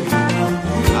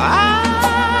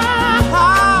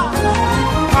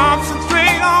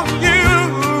 Concentrate on you,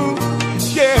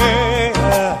 yeah.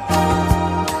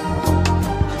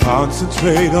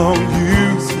 Concentrate on you.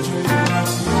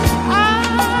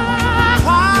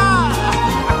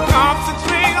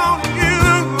 Concentrate on you,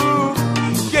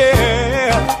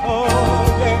 yeah. Oh,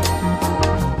 yeah.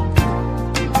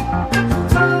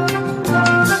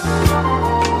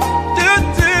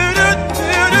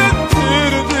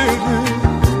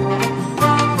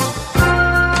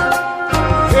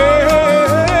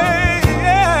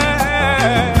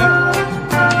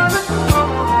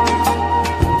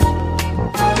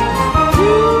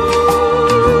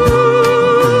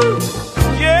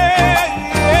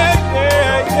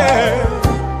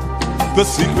 The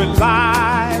secret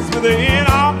lies within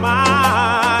our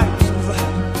minds.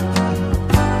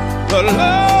 The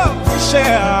love we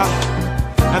share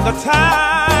and the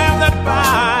time that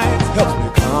binds helps me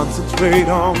concentrate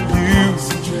on you.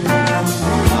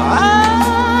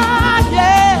 Ah,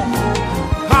 yeah.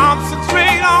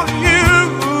 Concentrate on you,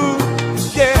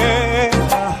 yeah.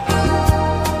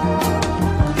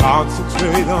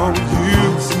 Concentrate on you.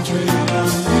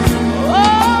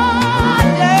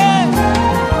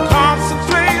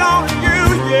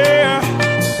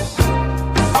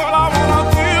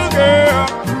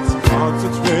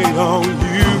 On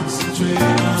you,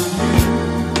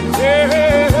 yeah,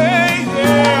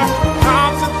 yeah.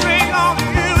 Concentrate on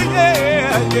you,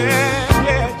 yeah, yeah,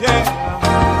 yeah, yeah.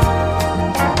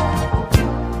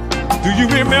 Do you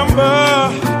remember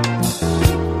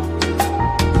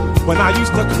when I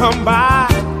used to come by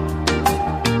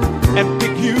and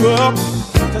pick you up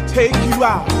to take you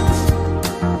out?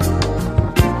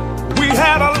 We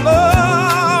had a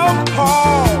love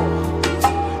call,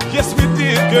 yes we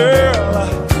did, girl.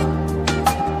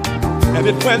 And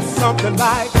it went something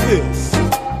like this.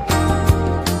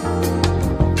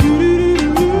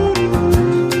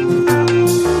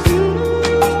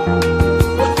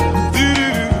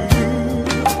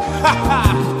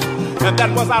 And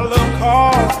that was our little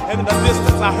call. And in the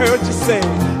distance I heard you say,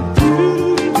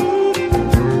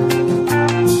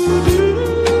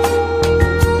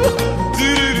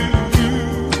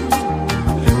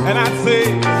 and I'd say,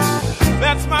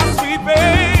 that's my sweet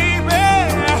baby,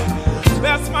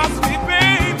 that's my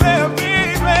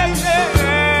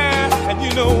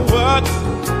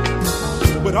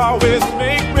would always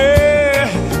make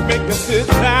me sit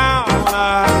down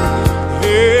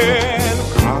and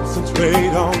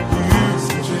concentrate on you.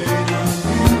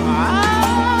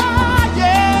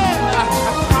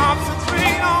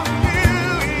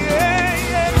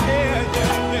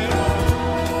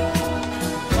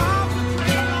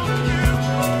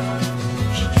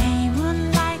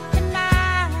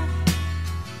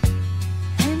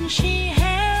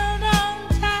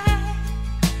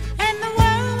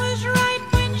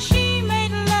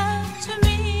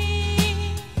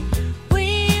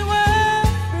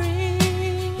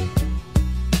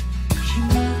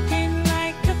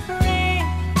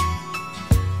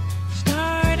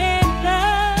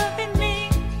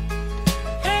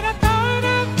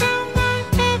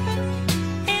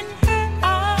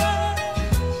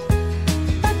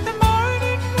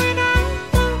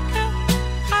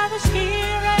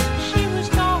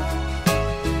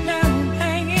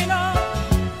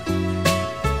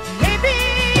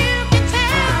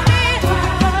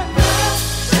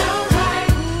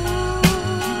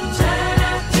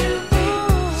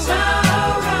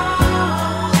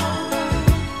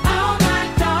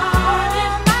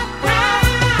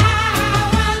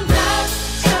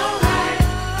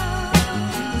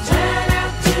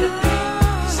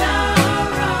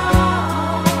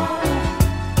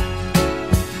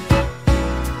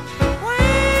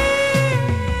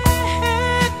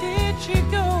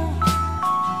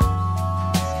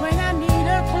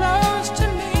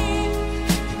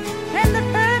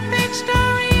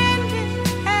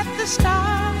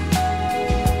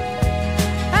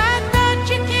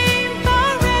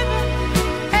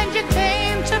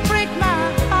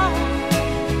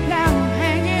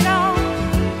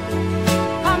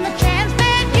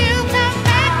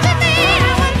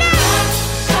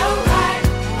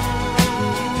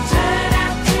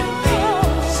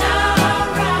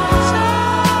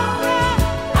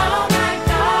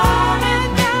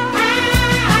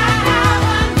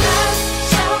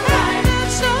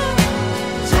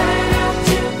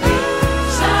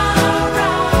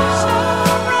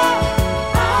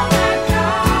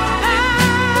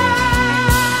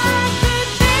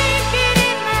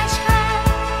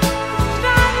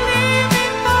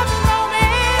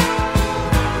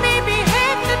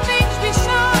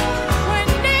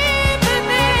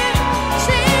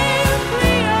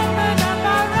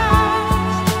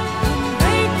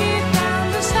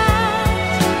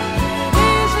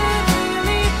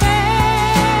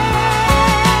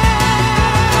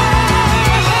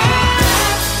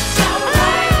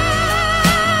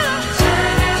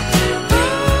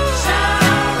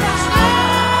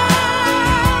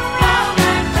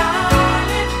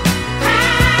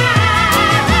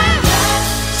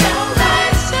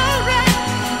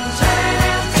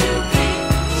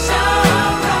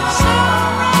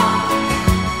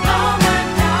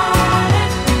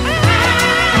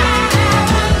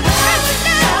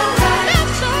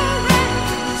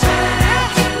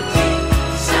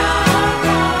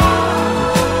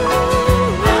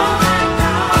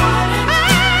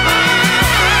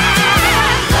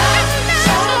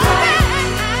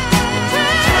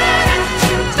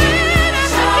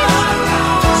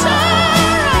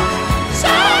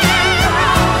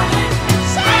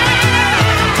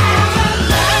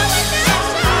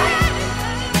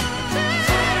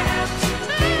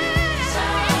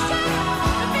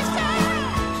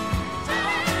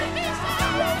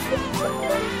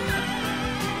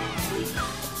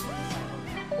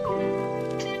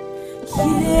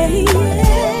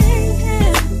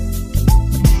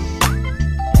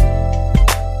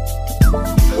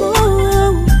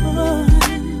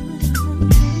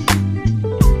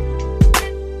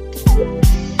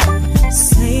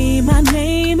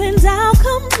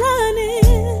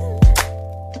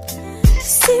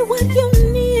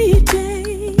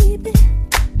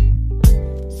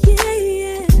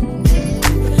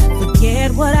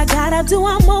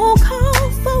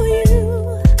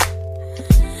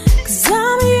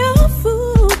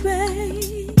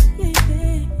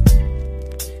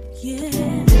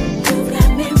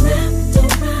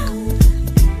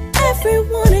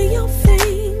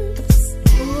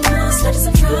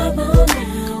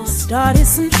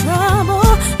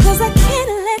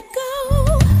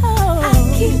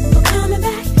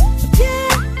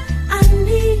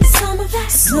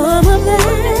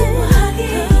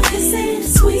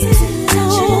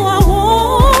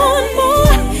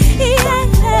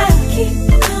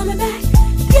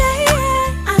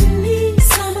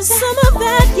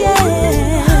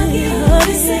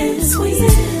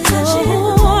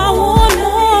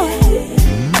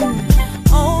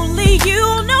 Only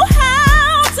you know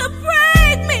how to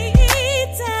break me.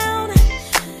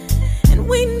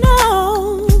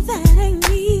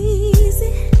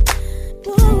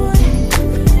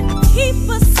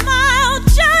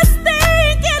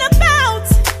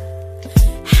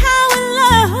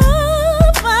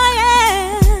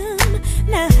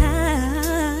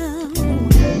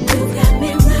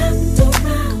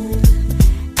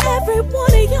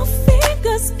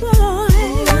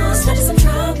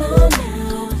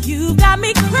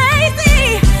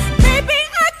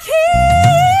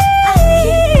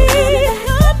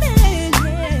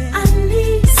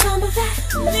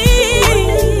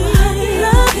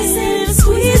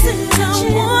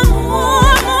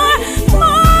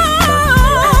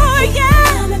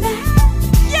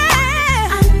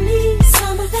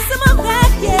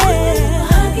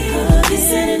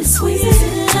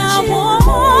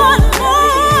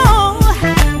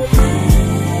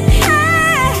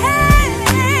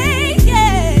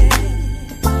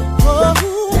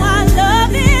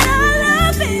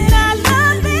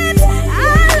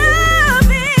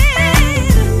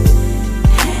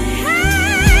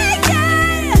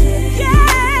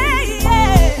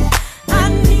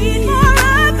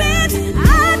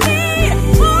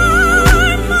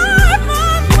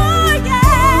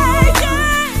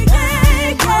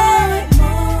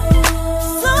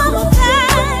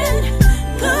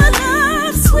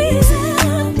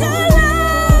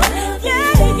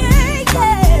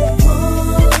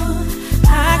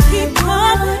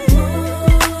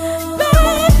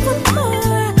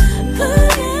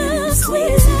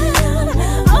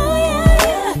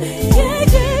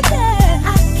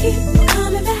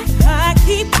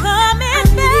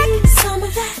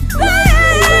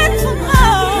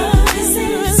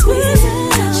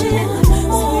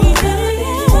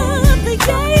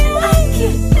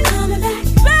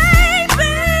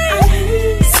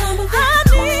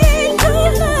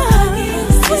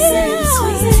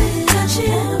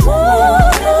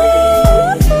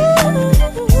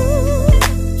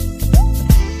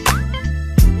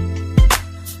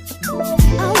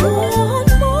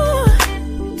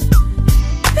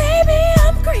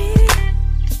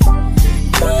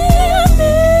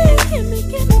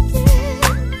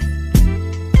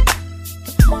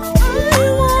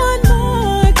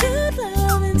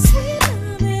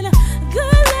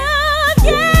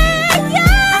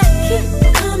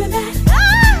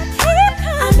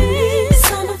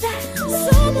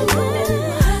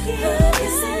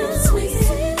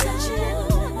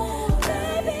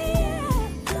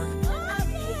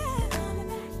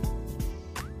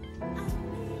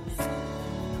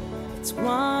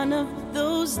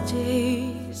 those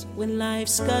days when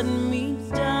life's cut me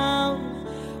down.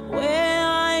 Where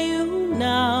are you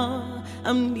now?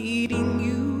 I'm needing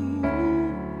you.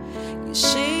 You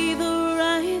say the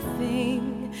right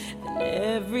thing, and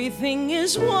everything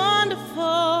is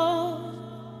wonderful.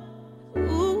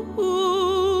 Ooh.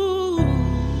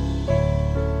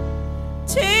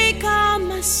 Take all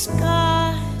my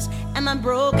scars and my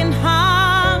broken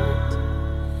heart.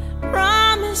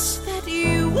 Promise that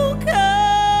you will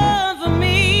cover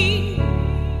me.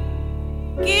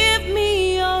 Give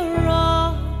me your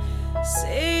all.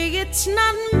 Say it's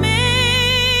not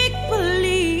make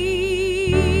believe.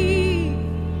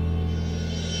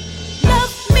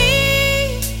 Love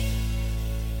me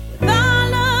with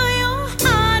all of your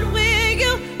heart. Will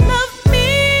you love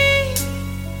me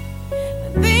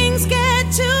when things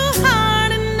get too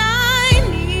hard and I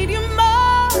need you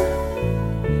more?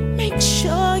 Make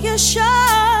sure you're sure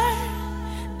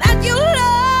that you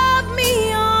love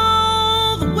me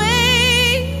all the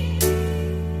way.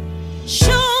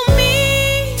 Show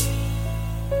me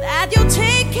that you'll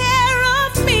take care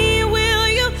of me. Will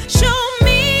you show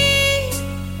me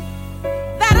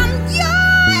that I'm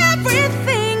your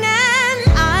everything and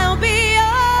I'll be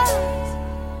yours?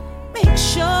 Make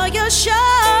sure you're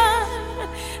sure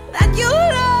that you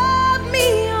love me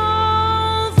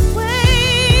all the way.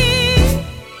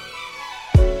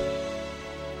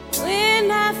 When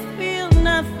I feel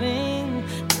nothing,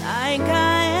 like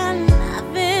I am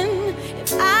nothing,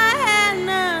 if I had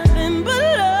nothing but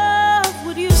love,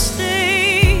 would you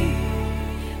stay?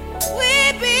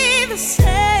 We'd be the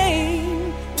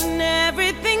same when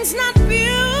everything's not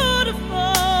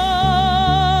beautiful.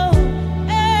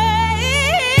 Hey,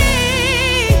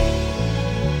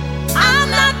 I'm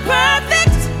not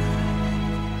perfect,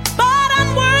 but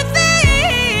I'm worth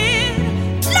it.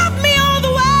 Love me all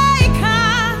the way,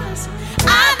 'cause I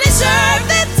deserve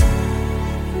it.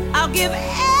 I'll give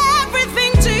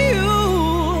everything to you,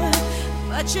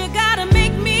 but you gotta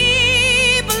make me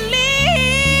believe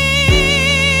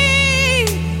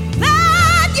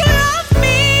that you love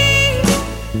me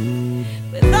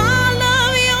with all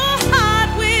of your heart.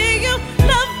 Will you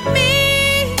love me?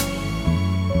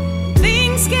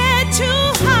 Things get too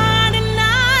hard and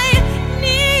I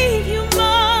need you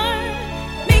more.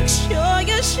 Make sure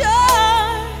you're sure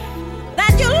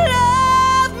that you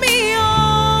love me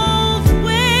all the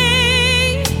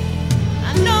way.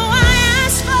 I know I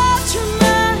ask for too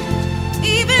much,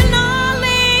 even all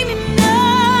ain't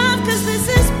enough, 'cause this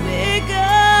is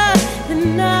bigger than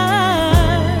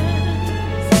us.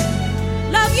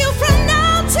 Love you from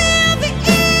now till the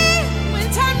end. When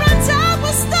time runs out,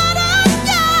 we'll start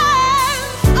again.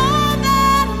 All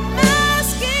that I'm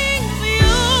asking for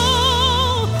you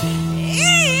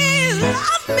is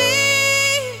love me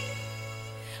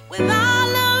with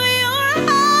all of your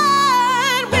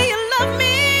heart. Will you love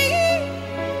me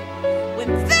when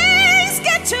things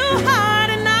get too hard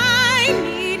and I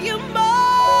need you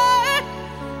more?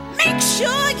 Make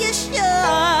sure you're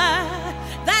sure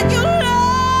that you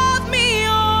love me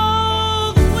all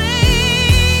the way.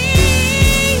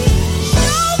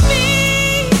 Show me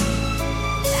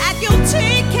that you'll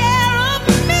take care of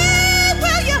me.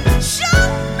 Will you show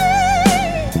me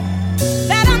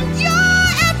that I'm your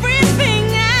everything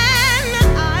and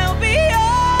I'll be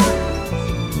yours?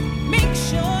 Make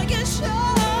sure you're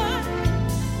sure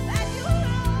that you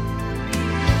love me.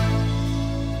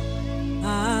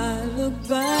 I look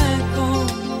back on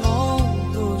all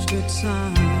those good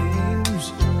times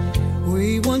we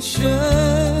once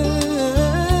shared,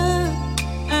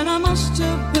 and I must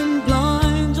have been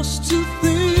blind just to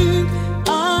think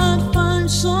I'd find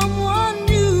someone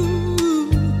new,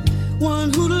 one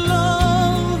who'd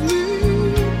love me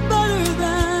better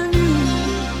than you.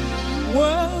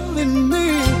 Well, it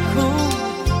may come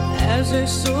as a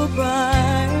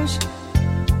surprise.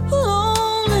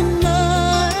 Loneliness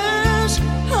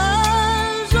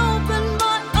has opened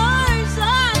my eyes.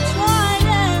 I tried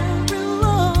every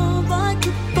love I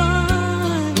could find.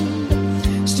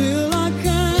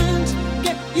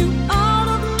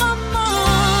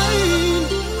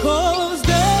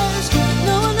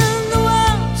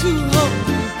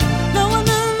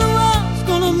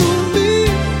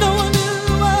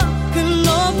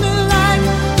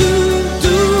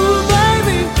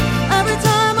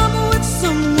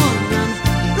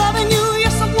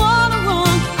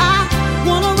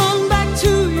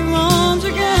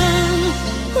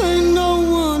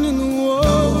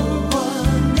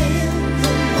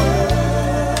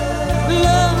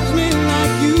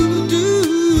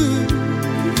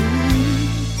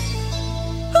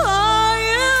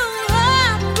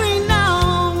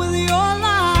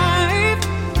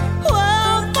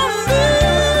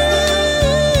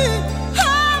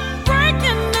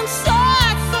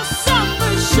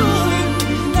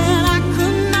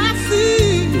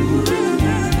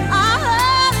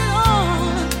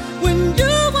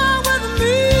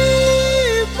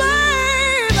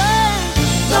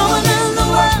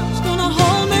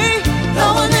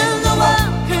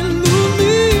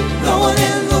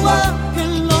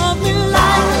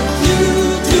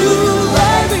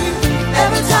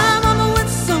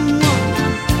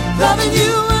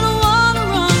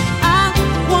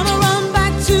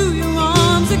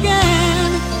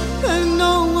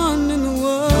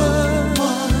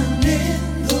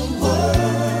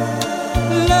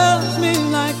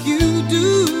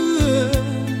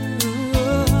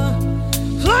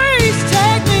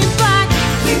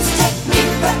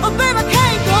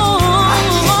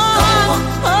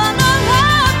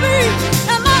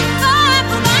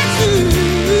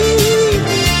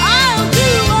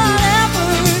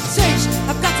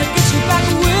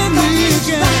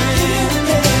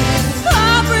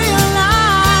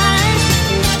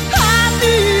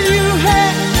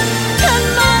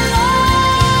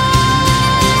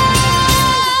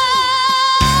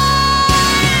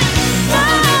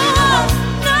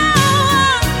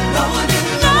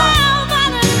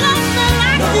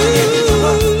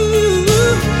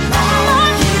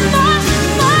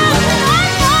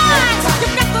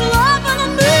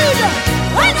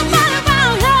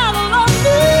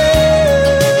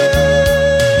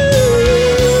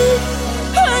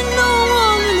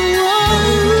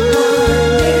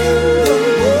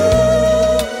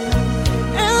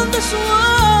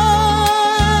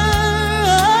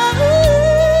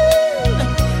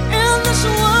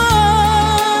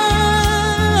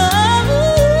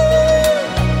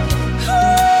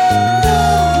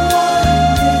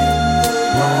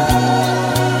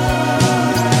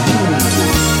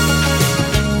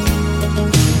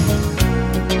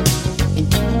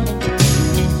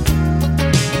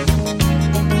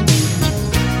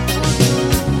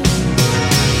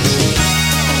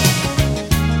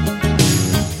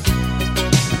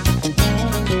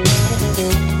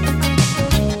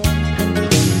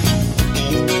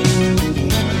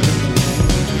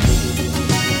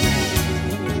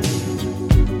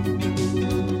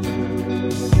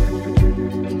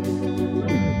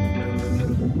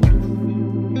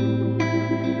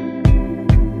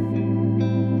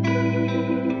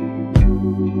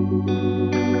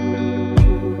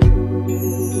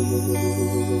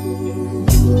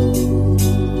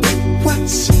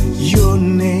 What's your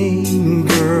name,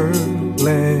 girl?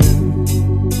 And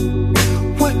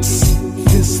what's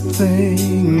this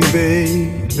thing,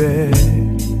 baby?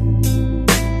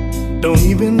 Don't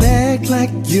even act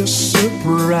like you're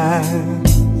surprised.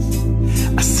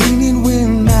 I seen it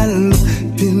when I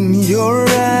looked in your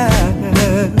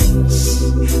eyes,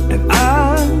 and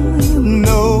I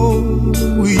know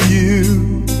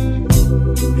you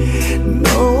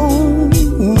know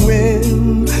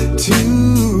when to.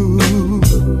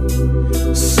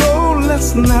 So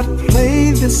let's not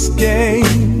play this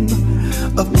game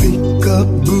of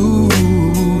peek-a-boo,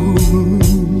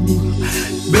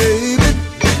 baby.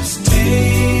 Let's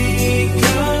take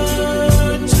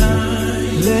our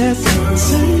time. Let's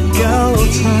take our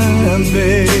time,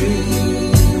 babe.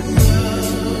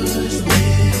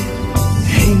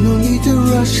 Ain't no need to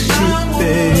rush it,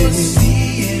 babe.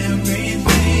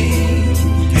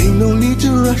 Ain't no need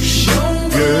to rush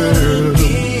it, girl.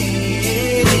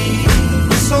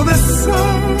 So there's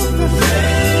something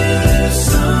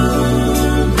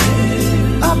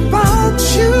about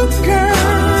you, girl.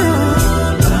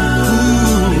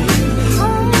 Oh,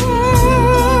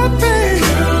 babe.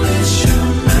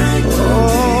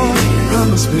 Oh,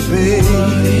 promise me,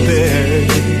 baby.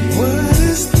 What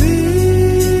is this?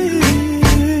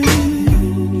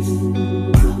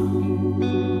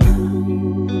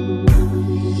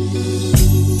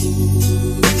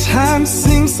 Time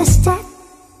seems to stop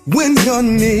when you're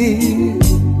near.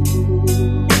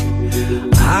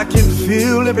 I can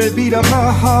feel every beat of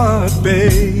my heart,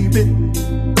 baby.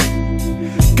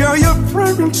 Girl, your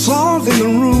fragrance all in the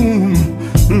room.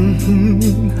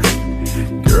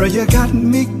 Girl, you got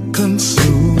me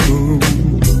consumed.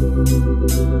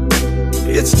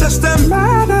 It's just a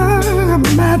matter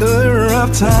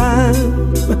of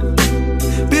time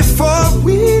before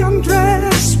we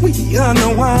undress, we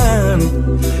unwind.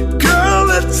 Girl,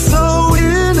 it's so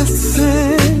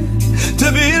innocent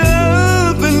to be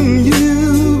loving you.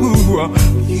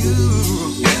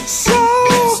 So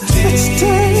let's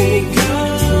take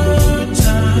our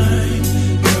time.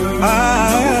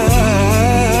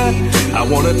 I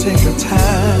wanna take our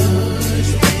time.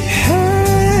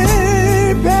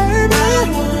 Hey, baby, I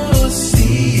wanna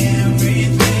see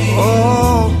everything.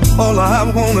 Oh, all I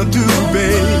wanna do,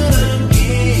 baby.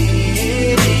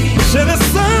 Should have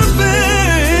something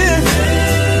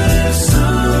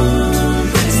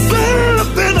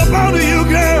about you,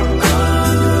 girl.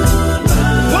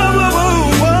 Whoa, whoa,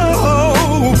 whoa,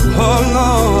 whoa, oh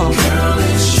Lord,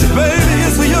 baby,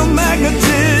 it's your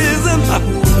magnetism.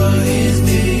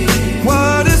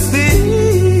 What is this?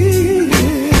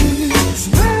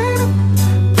 Baby,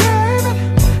 baby,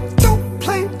 don't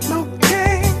play no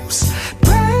games.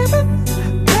 Baby,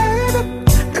 baby,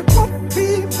 it won't be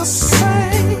the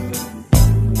same.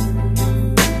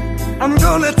 I'm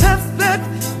gonna test that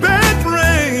bad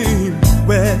brain.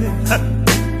 Well,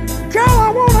 girl, I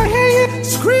wanna hear you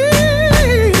scream,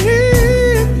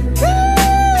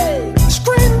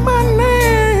 scream my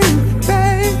name,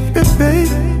 baby, baby.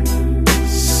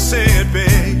 Say it,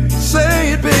 baby,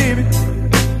 say it, baby.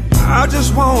 I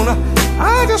just wanna,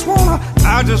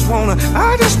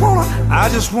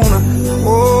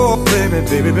 oh, baby,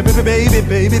 baby, baby, baby,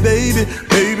 baby, baby,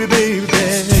 baby, baby,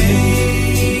 baby.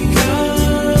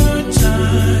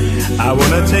 I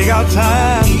wanna take our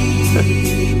time.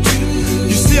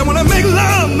 You see, I wanna make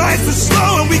love nice and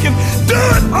slow, and we can do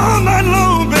it all night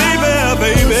long, baby,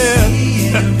 baby.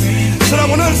 Said I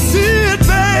wanna see it,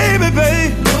 baby,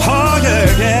 baby. Oh yeah,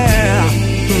 yeah.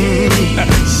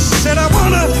 Said I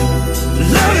wanna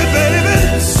love it, baby.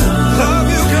 Love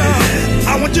you, girl. I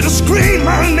want you to scream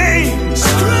my name. You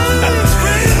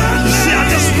see, I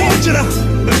just want you to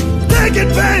take it,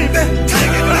 baby.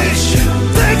 Take it, baby.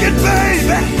 Take it,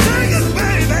 baby. Take it,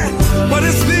 baby. What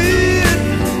is this?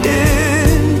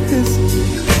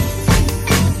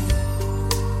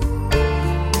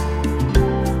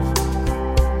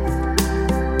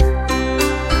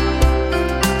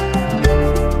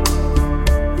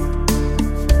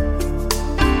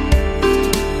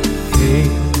 Hey,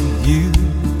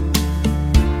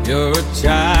 you're a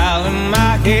child in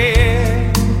my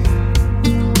head.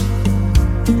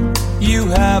 You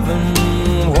haven't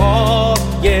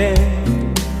walked yet.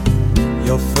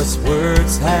 Your first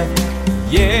words have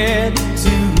yet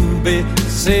to be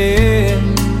said,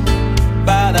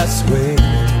 but I swear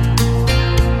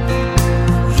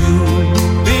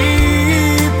you'll be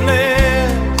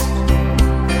blessed.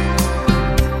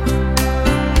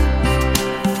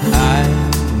 I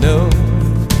know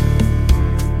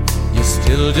you're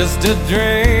still just a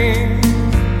dream.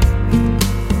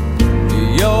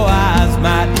 Your eyes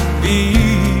might be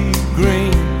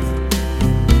green,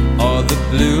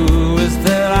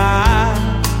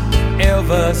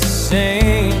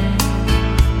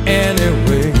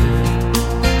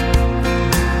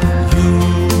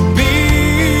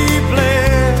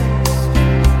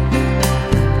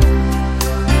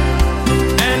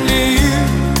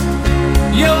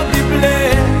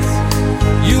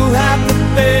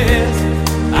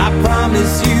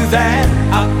 that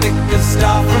I'll pick a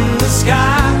star from the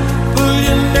sky, pull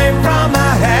your name from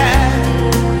my hat.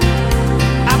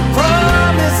 I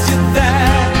promise you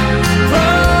that,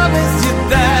 promise you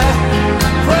that,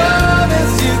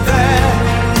 promise you that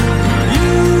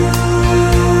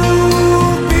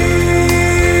you'll be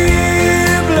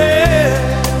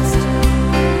blessed.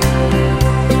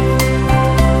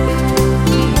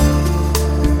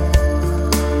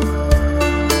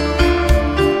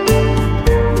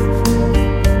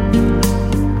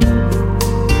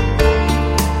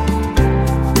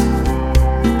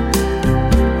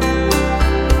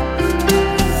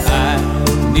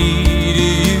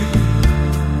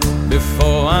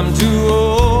 I'm too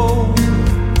old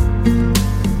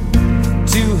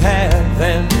to have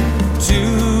and to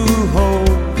hold,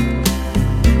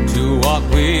 to walk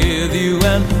with you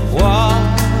and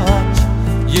watch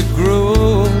you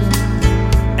grow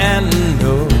and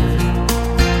know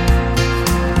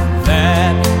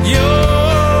that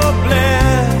you're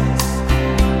blessed,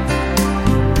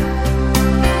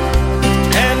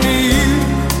 and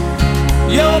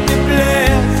you'll be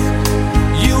blessed.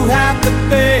 You have the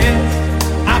best.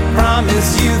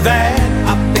 Promise you that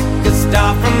I'll pick a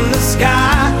star from the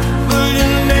sky, pull your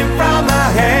name from my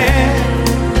head.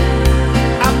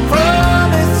 I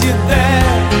promise you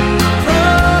that,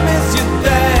 promise you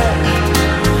that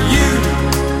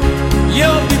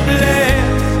you'll be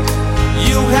blessed.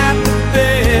 You have the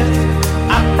best.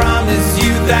 I promise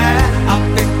you that I'll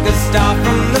pick a star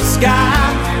from the sky,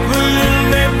 pull your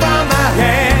name from my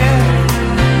head.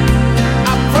 I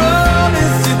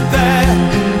promise you that.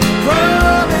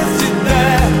 Promise you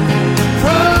that,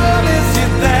 promise you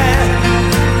that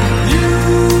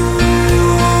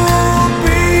you'll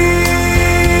be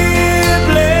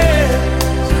blessed.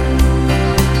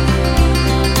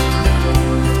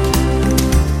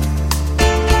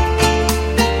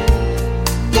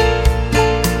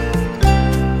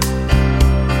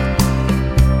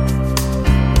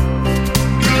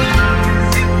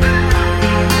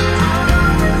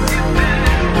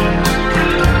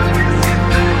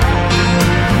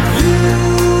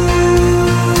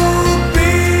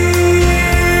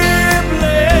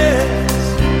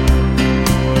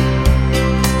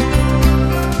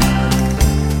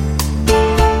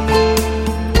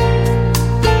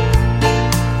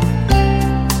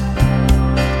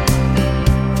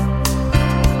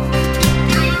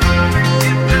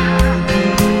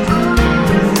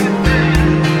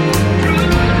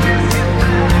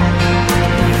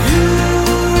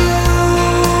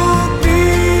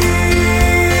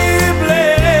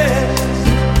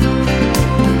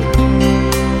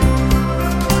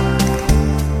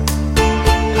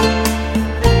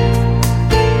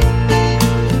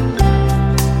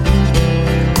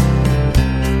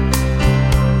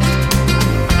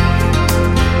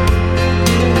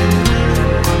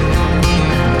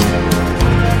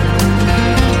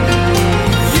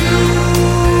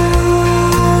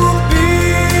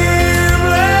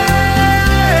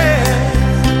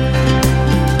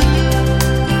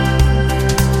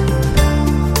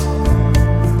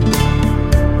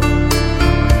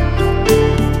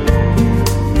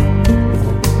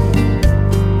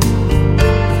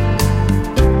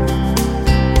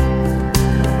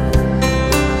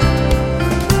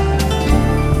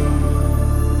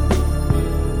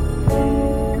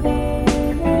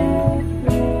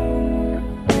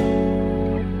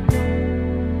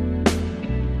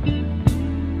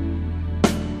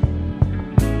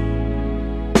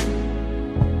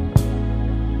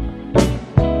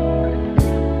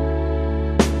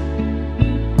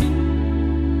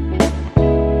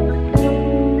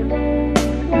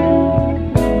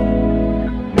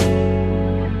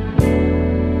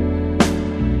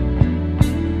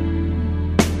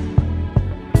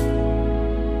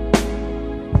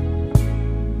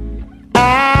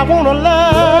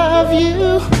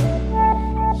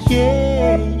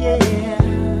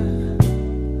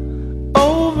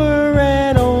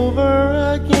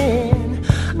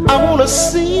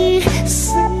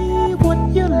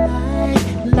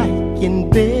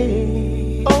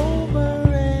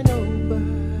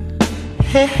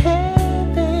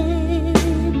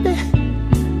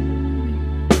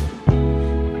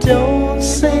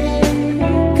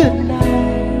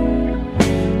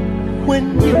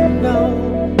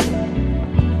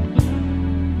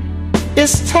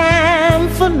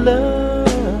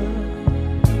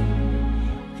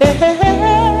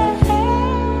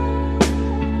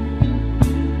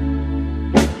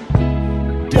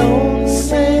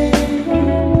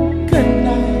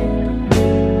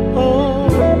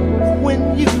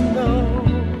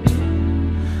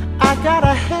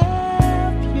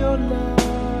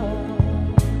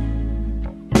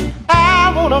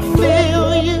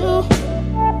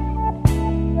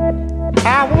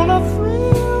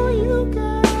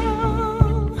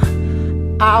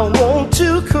 I want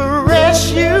to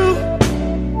caress you.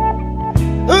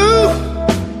 Ooh,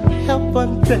 help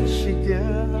undress you,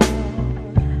 girl.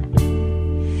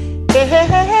 Hey,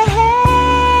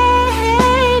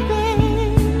 baby,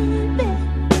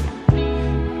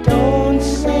 don't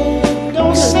say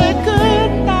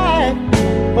good night.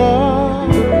 Oh,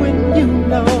 when you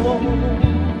know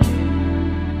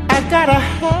I gotta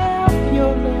have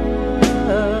your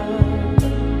love.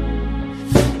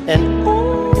 And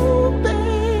oh,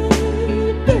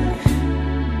 baby,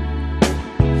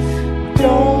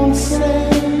 don't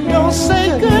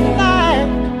say good night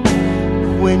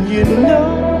when you know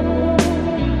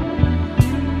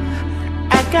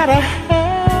I gotta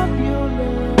have your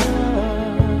love.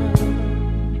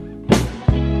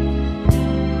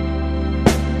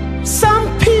 Some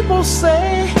people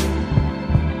say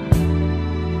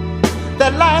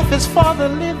that life is for the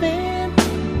living,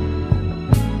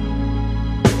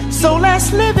 so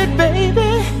let's live it,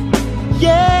 baby,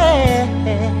 yeah.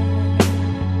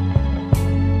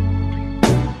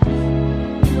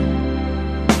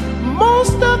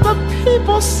 Most of the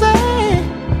people say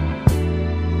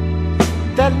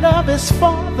that love is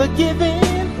for the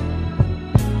giving,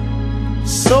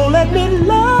 so let me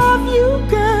love you,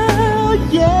 girl,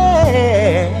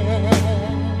 yeah.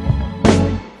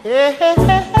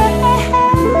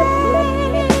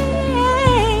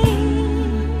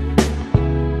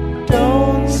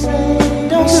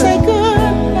 Don't say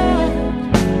good night.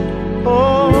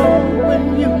 Oh, when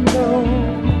you know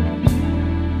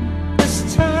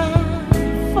it's time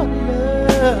for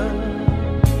love.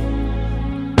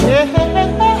 Hey,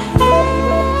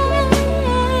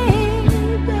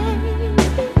 baby,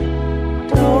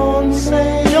 don't say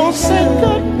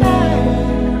good night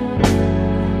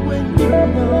when you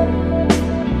know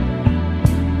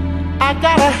I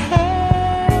gotta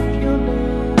have your love.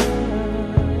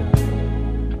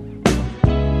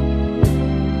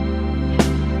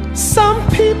 Some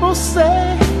people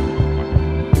say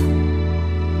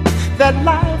that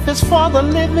life is for the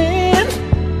living,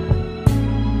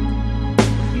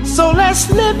 so let's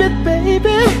live it,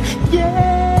 baby,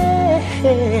 yeah.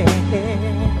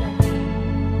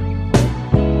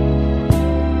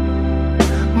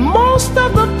 Most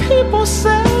of the people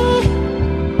say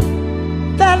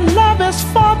that love is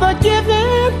for the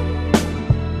giving,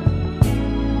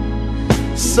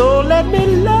 so let me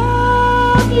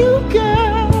love you,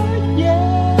 girl, yeah.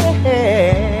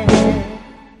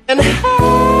 And hey,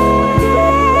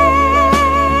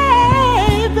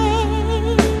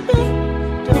 baby,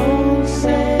 don't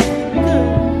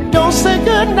say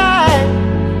good night.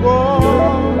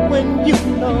 Oh, when you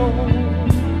know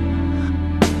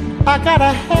I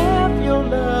gotta have your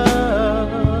love.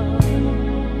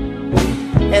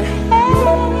 And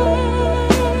hey,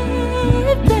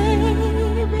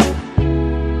 baby,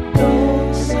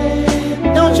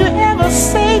 don't you ever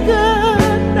say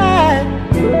good night.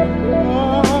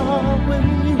 Oh, when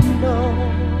you know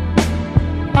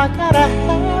I gotta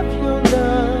have your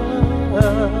love.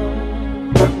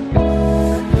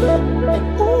 And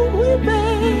ooh,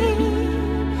 baby,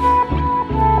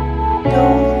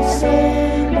 don't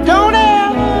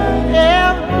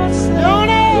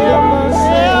ever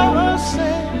say.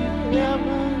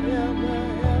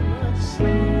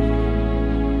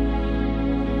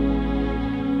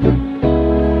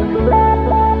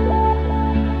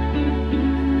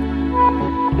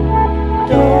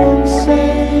 Don't say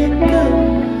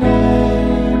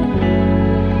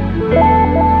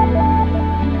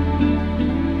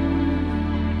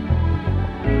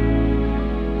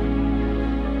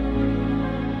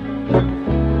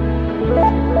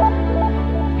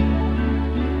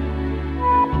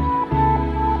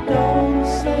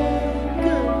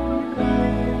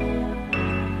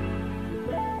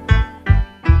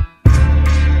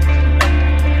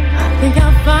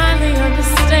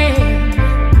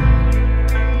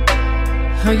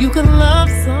how you can love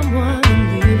someone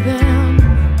and leave them.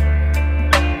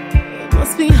 It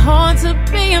must be hard to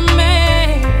be a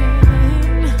man,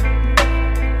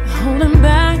 holding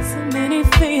back so many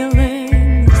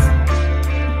feelings.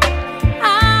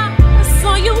 I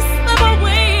saw you slip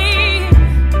away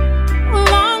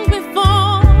long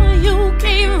before you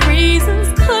gave reasons,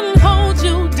 couldn't hold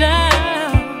you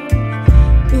down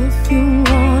if you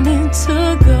wanted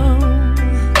to go.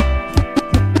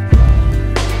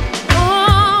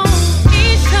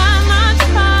 Each time I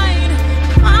tried,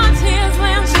 my tears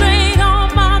land straight on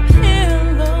my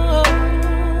pillow.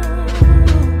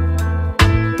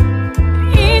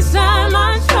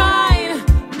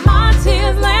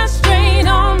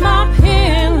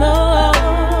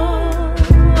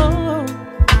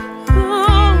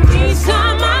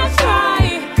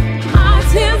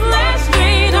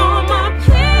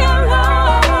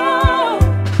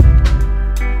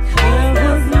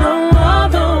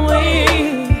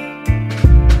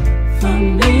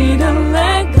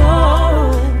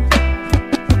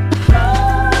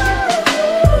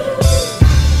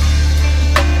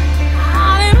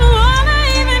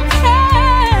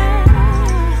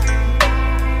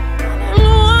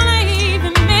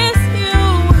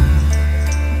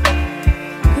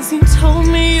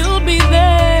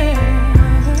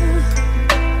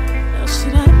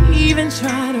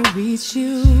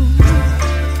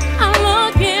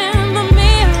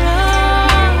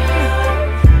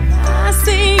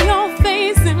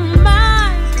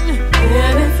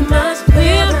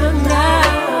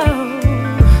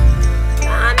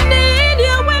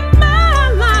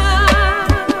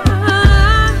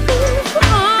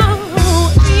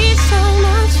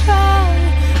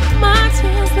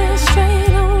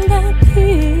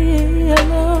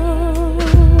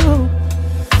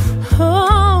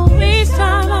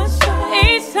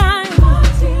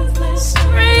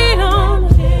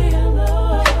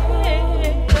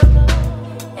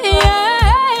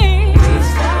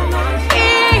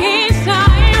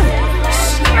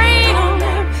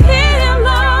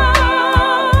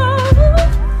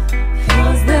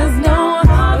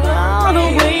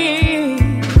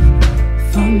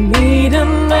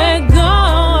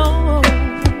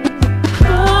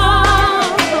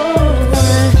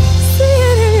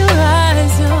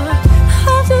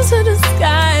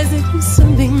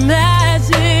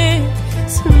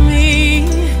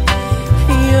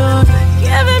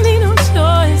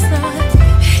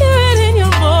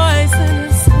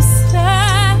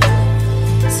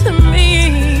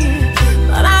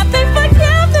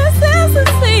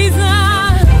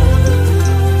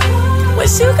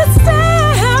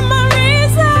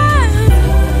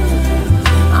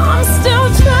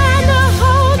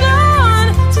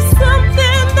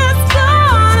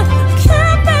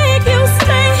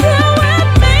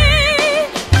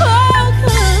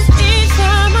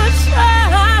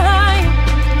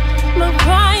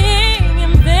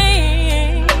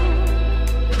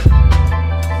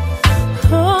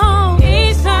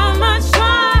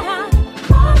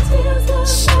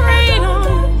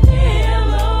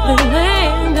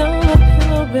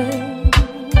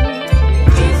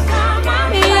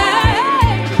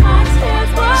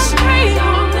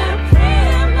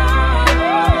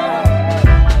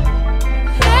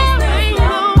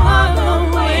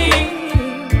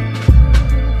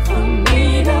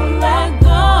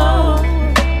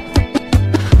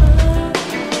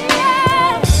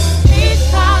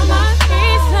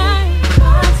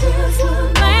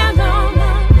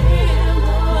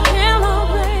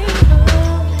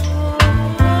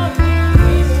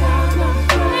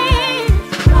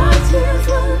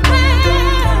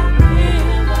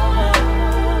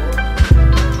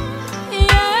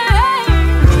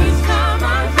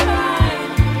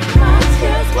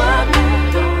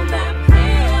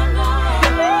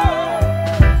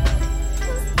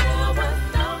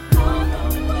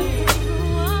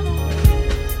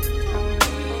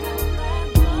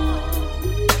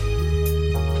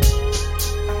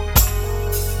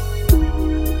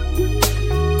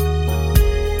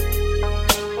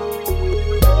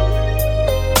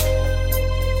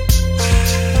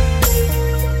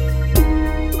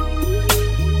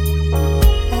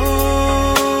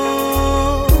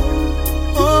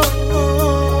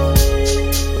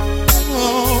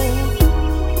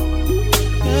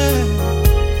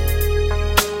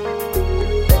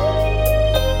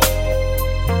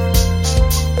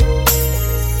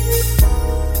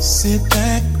 Sit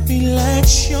back,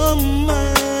 relax your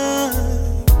mind.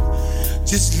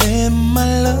 Just let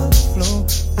my love flow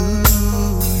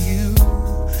through you.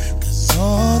 'Cause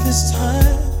all this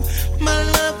time, my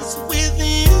love is with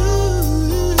you.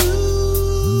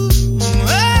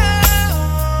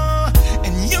 Oh,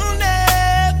 and you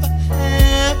never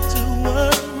have to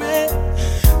worry.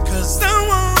 'Cause I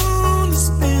want to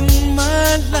spend my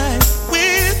life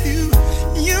with you.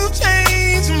 You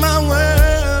changed my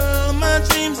world. My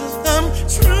dreams have come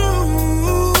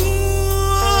true.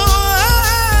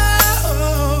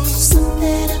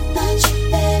 Something about you,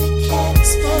 baby, can't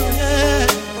explain. Oh,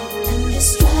 yeah. And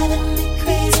it's driving me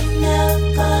crazy now. I'm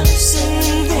gonna say,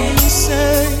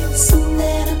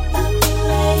 something about the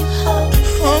way you hold me.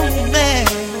 oh man,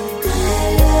 I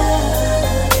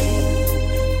love you.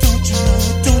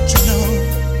 don't you know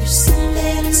There's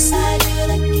something inside you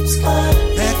that keeps calling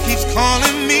me. that keeps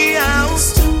calling me out? It's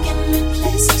taking me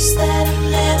places that I've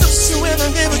never Don't you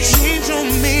ever change on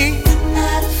me? I'm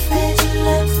not afraid to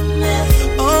learn from it.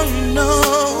 Oh no,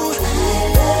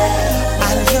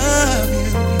 I love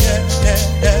you, yeah.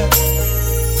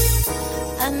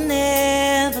 I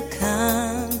never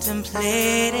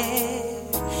contemplated.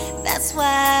 That's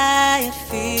why it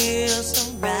feels so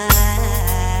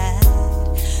right.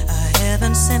 A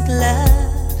heaven sent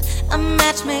love, a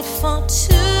match made for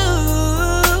two.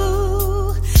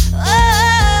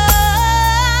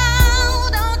 Oh,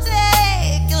 don't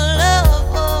take your love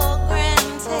for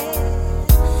granted.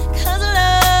 'Cause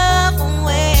love won't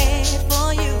wait for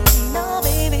you. No,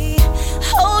 baby,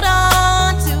 hold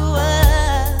on to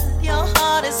what your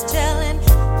heart is telling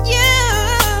you.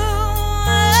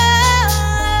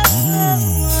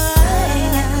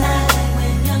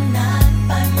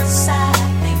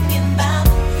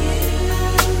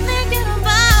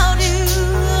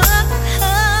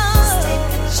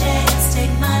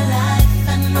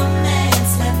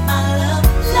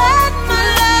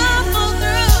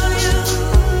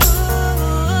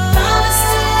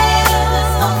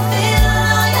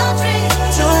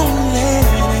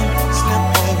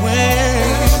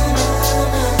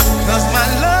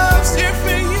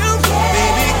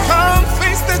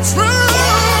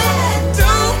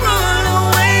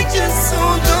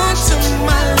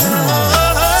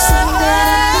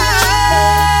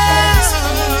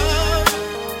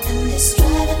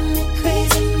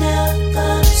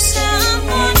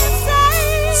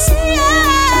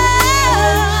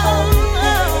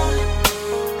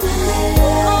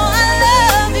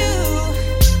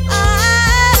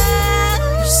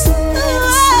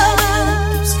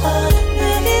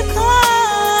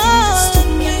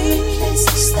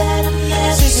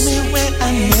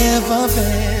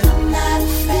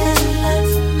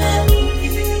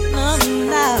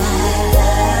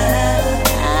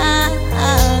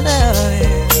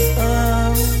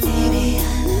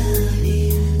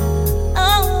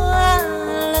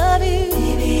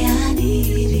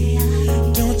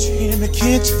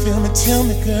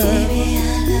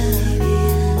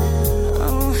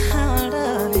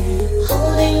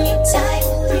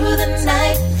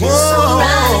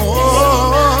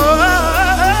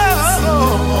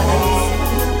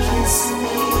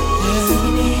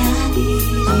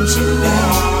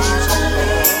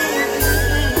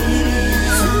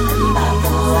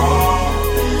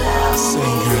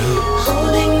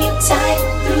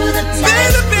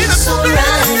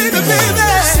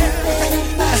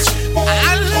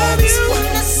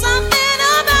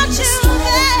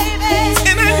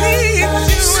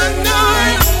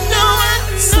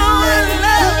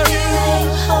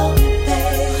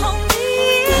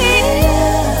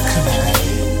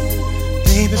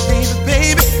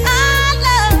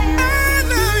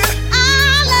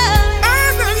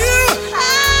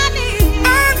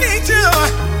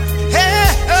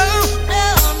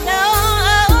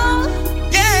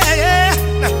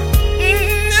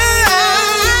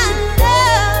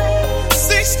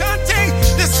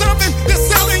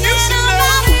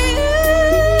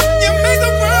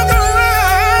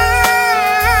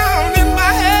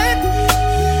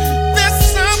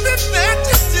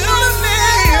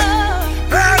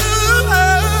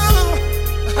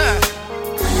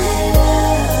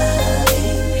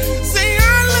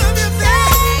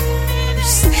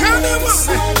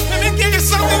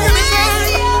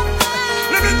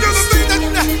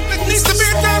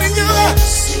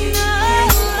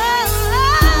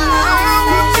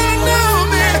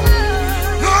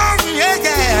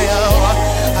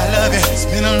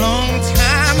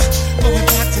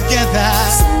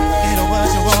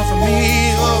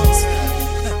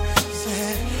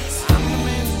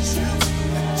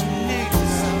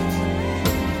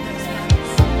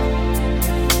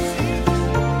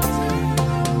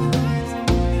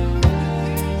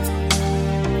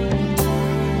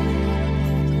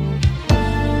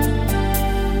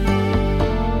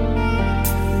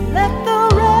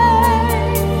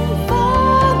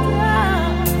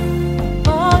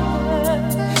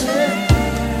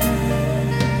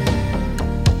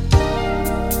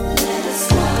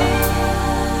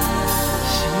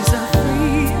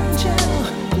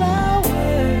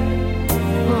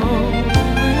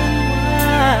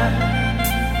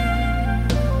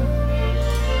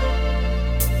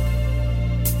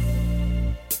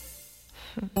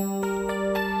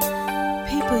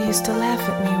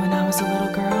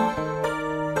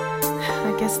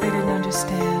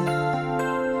 understand.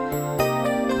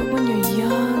 But when you're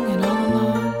young and all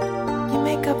alone, you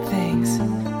make up things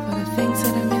for the things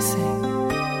that are missing.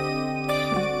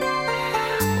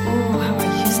 Oh, how I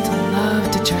used to love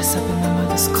to dress up in my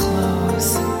mother's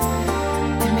clothes.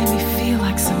 It made me feel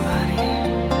like somebody.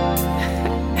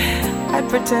 I'd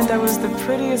pretend I was the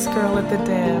prettiest girl at the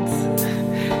dance,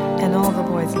 and all the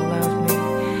boys loved me,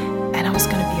 and I was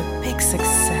going to be a big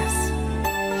success.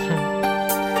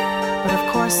 But of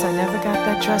course, I never got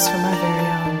that dress for my very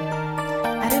own.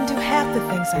 I didn't do half the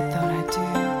things I thought I'd do.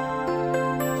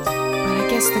 But I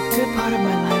guess the good part of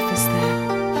my life is that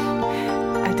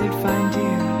I did find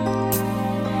you.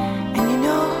 And you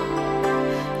know,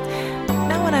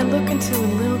 now when I look into a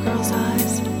little girl's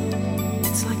eyes,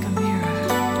 it's like a mirror.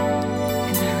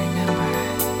 And I remember.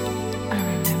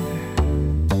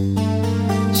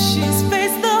 She's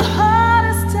faced the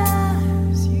hardest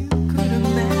times you could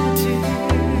imagine.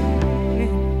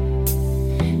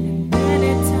 And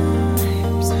many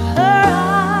times her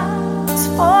eyes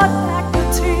fall like the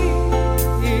tears.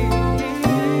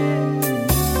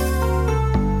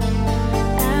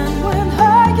 And when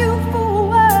her youthful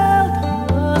world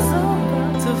was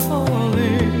about to fall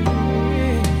in,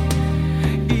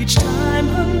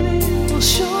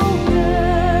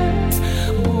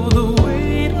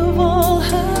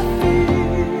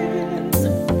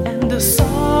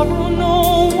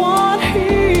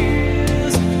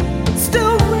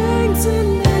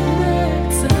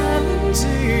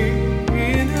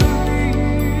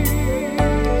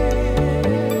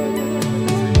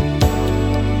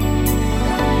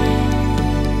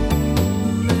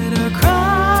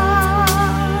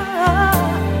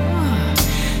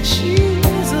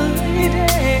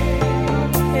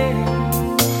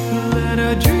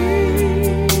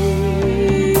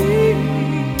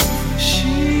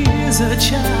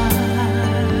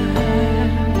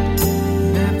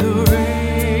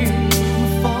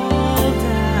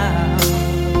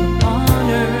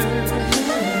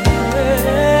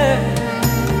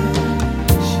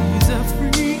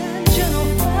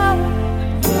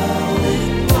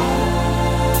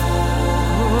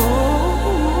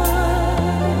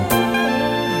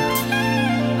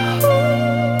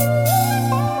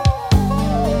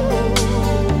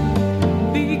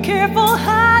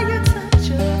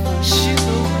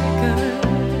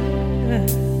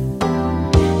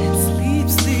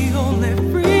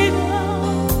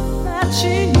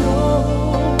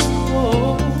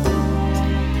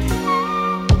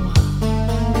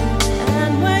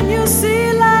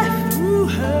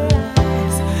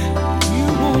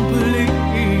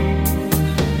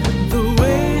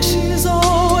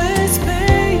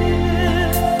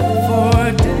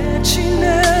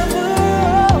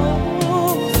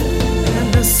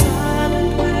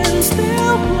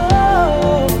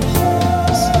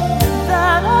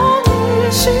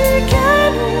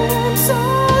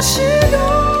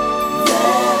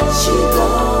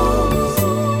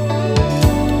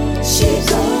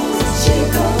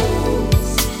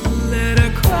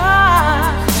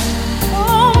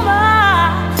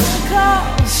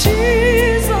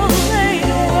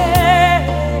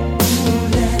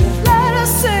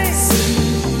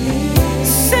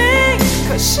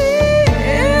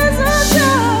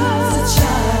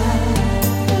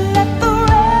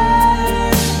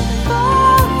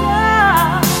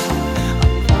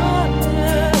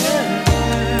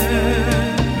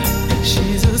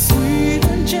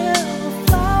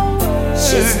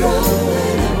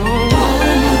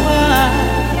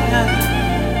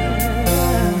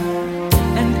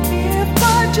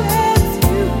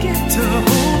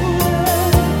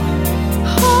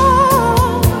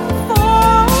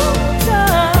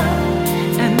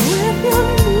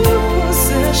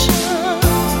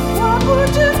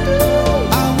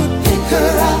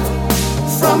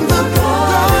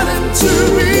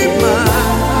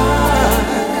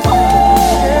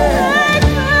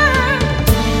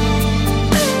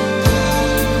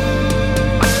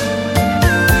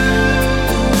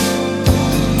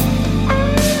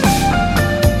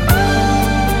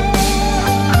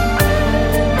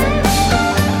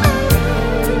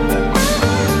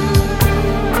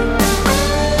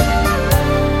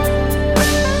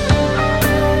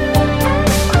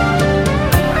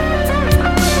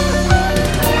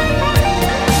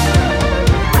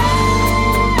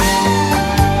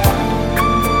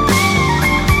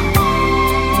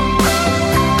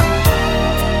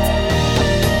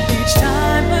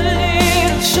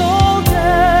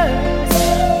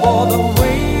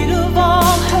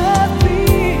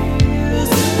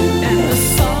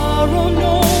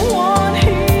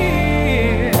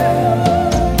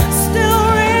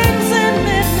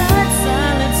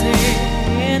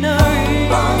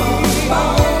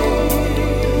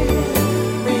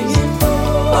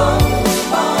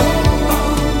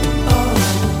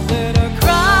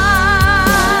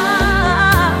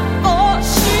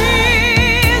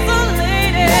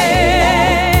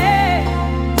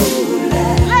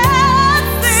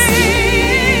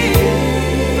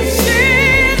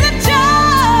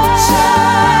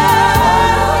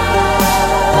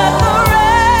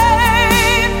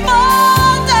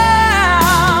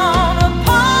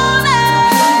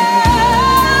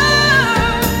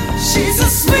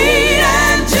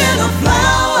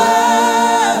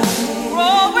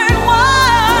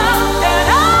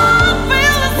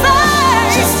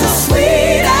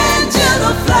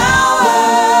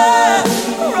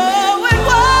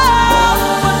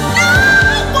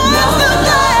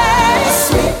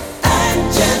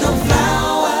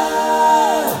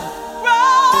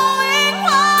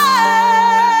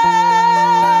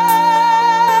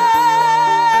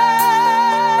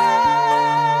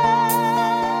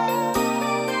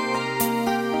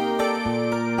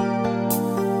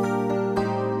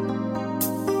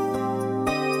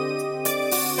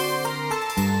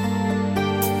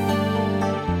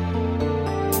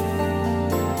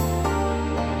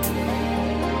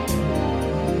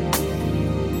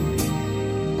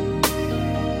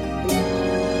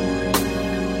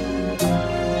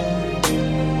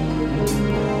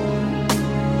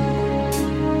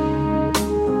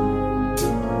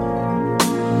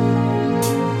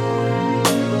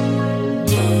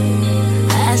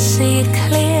 it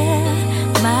clear,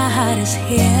 my heart is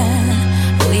here.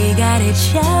 We got each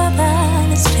other,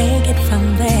 let's take it from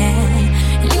there.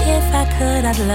 And if I could, I'd love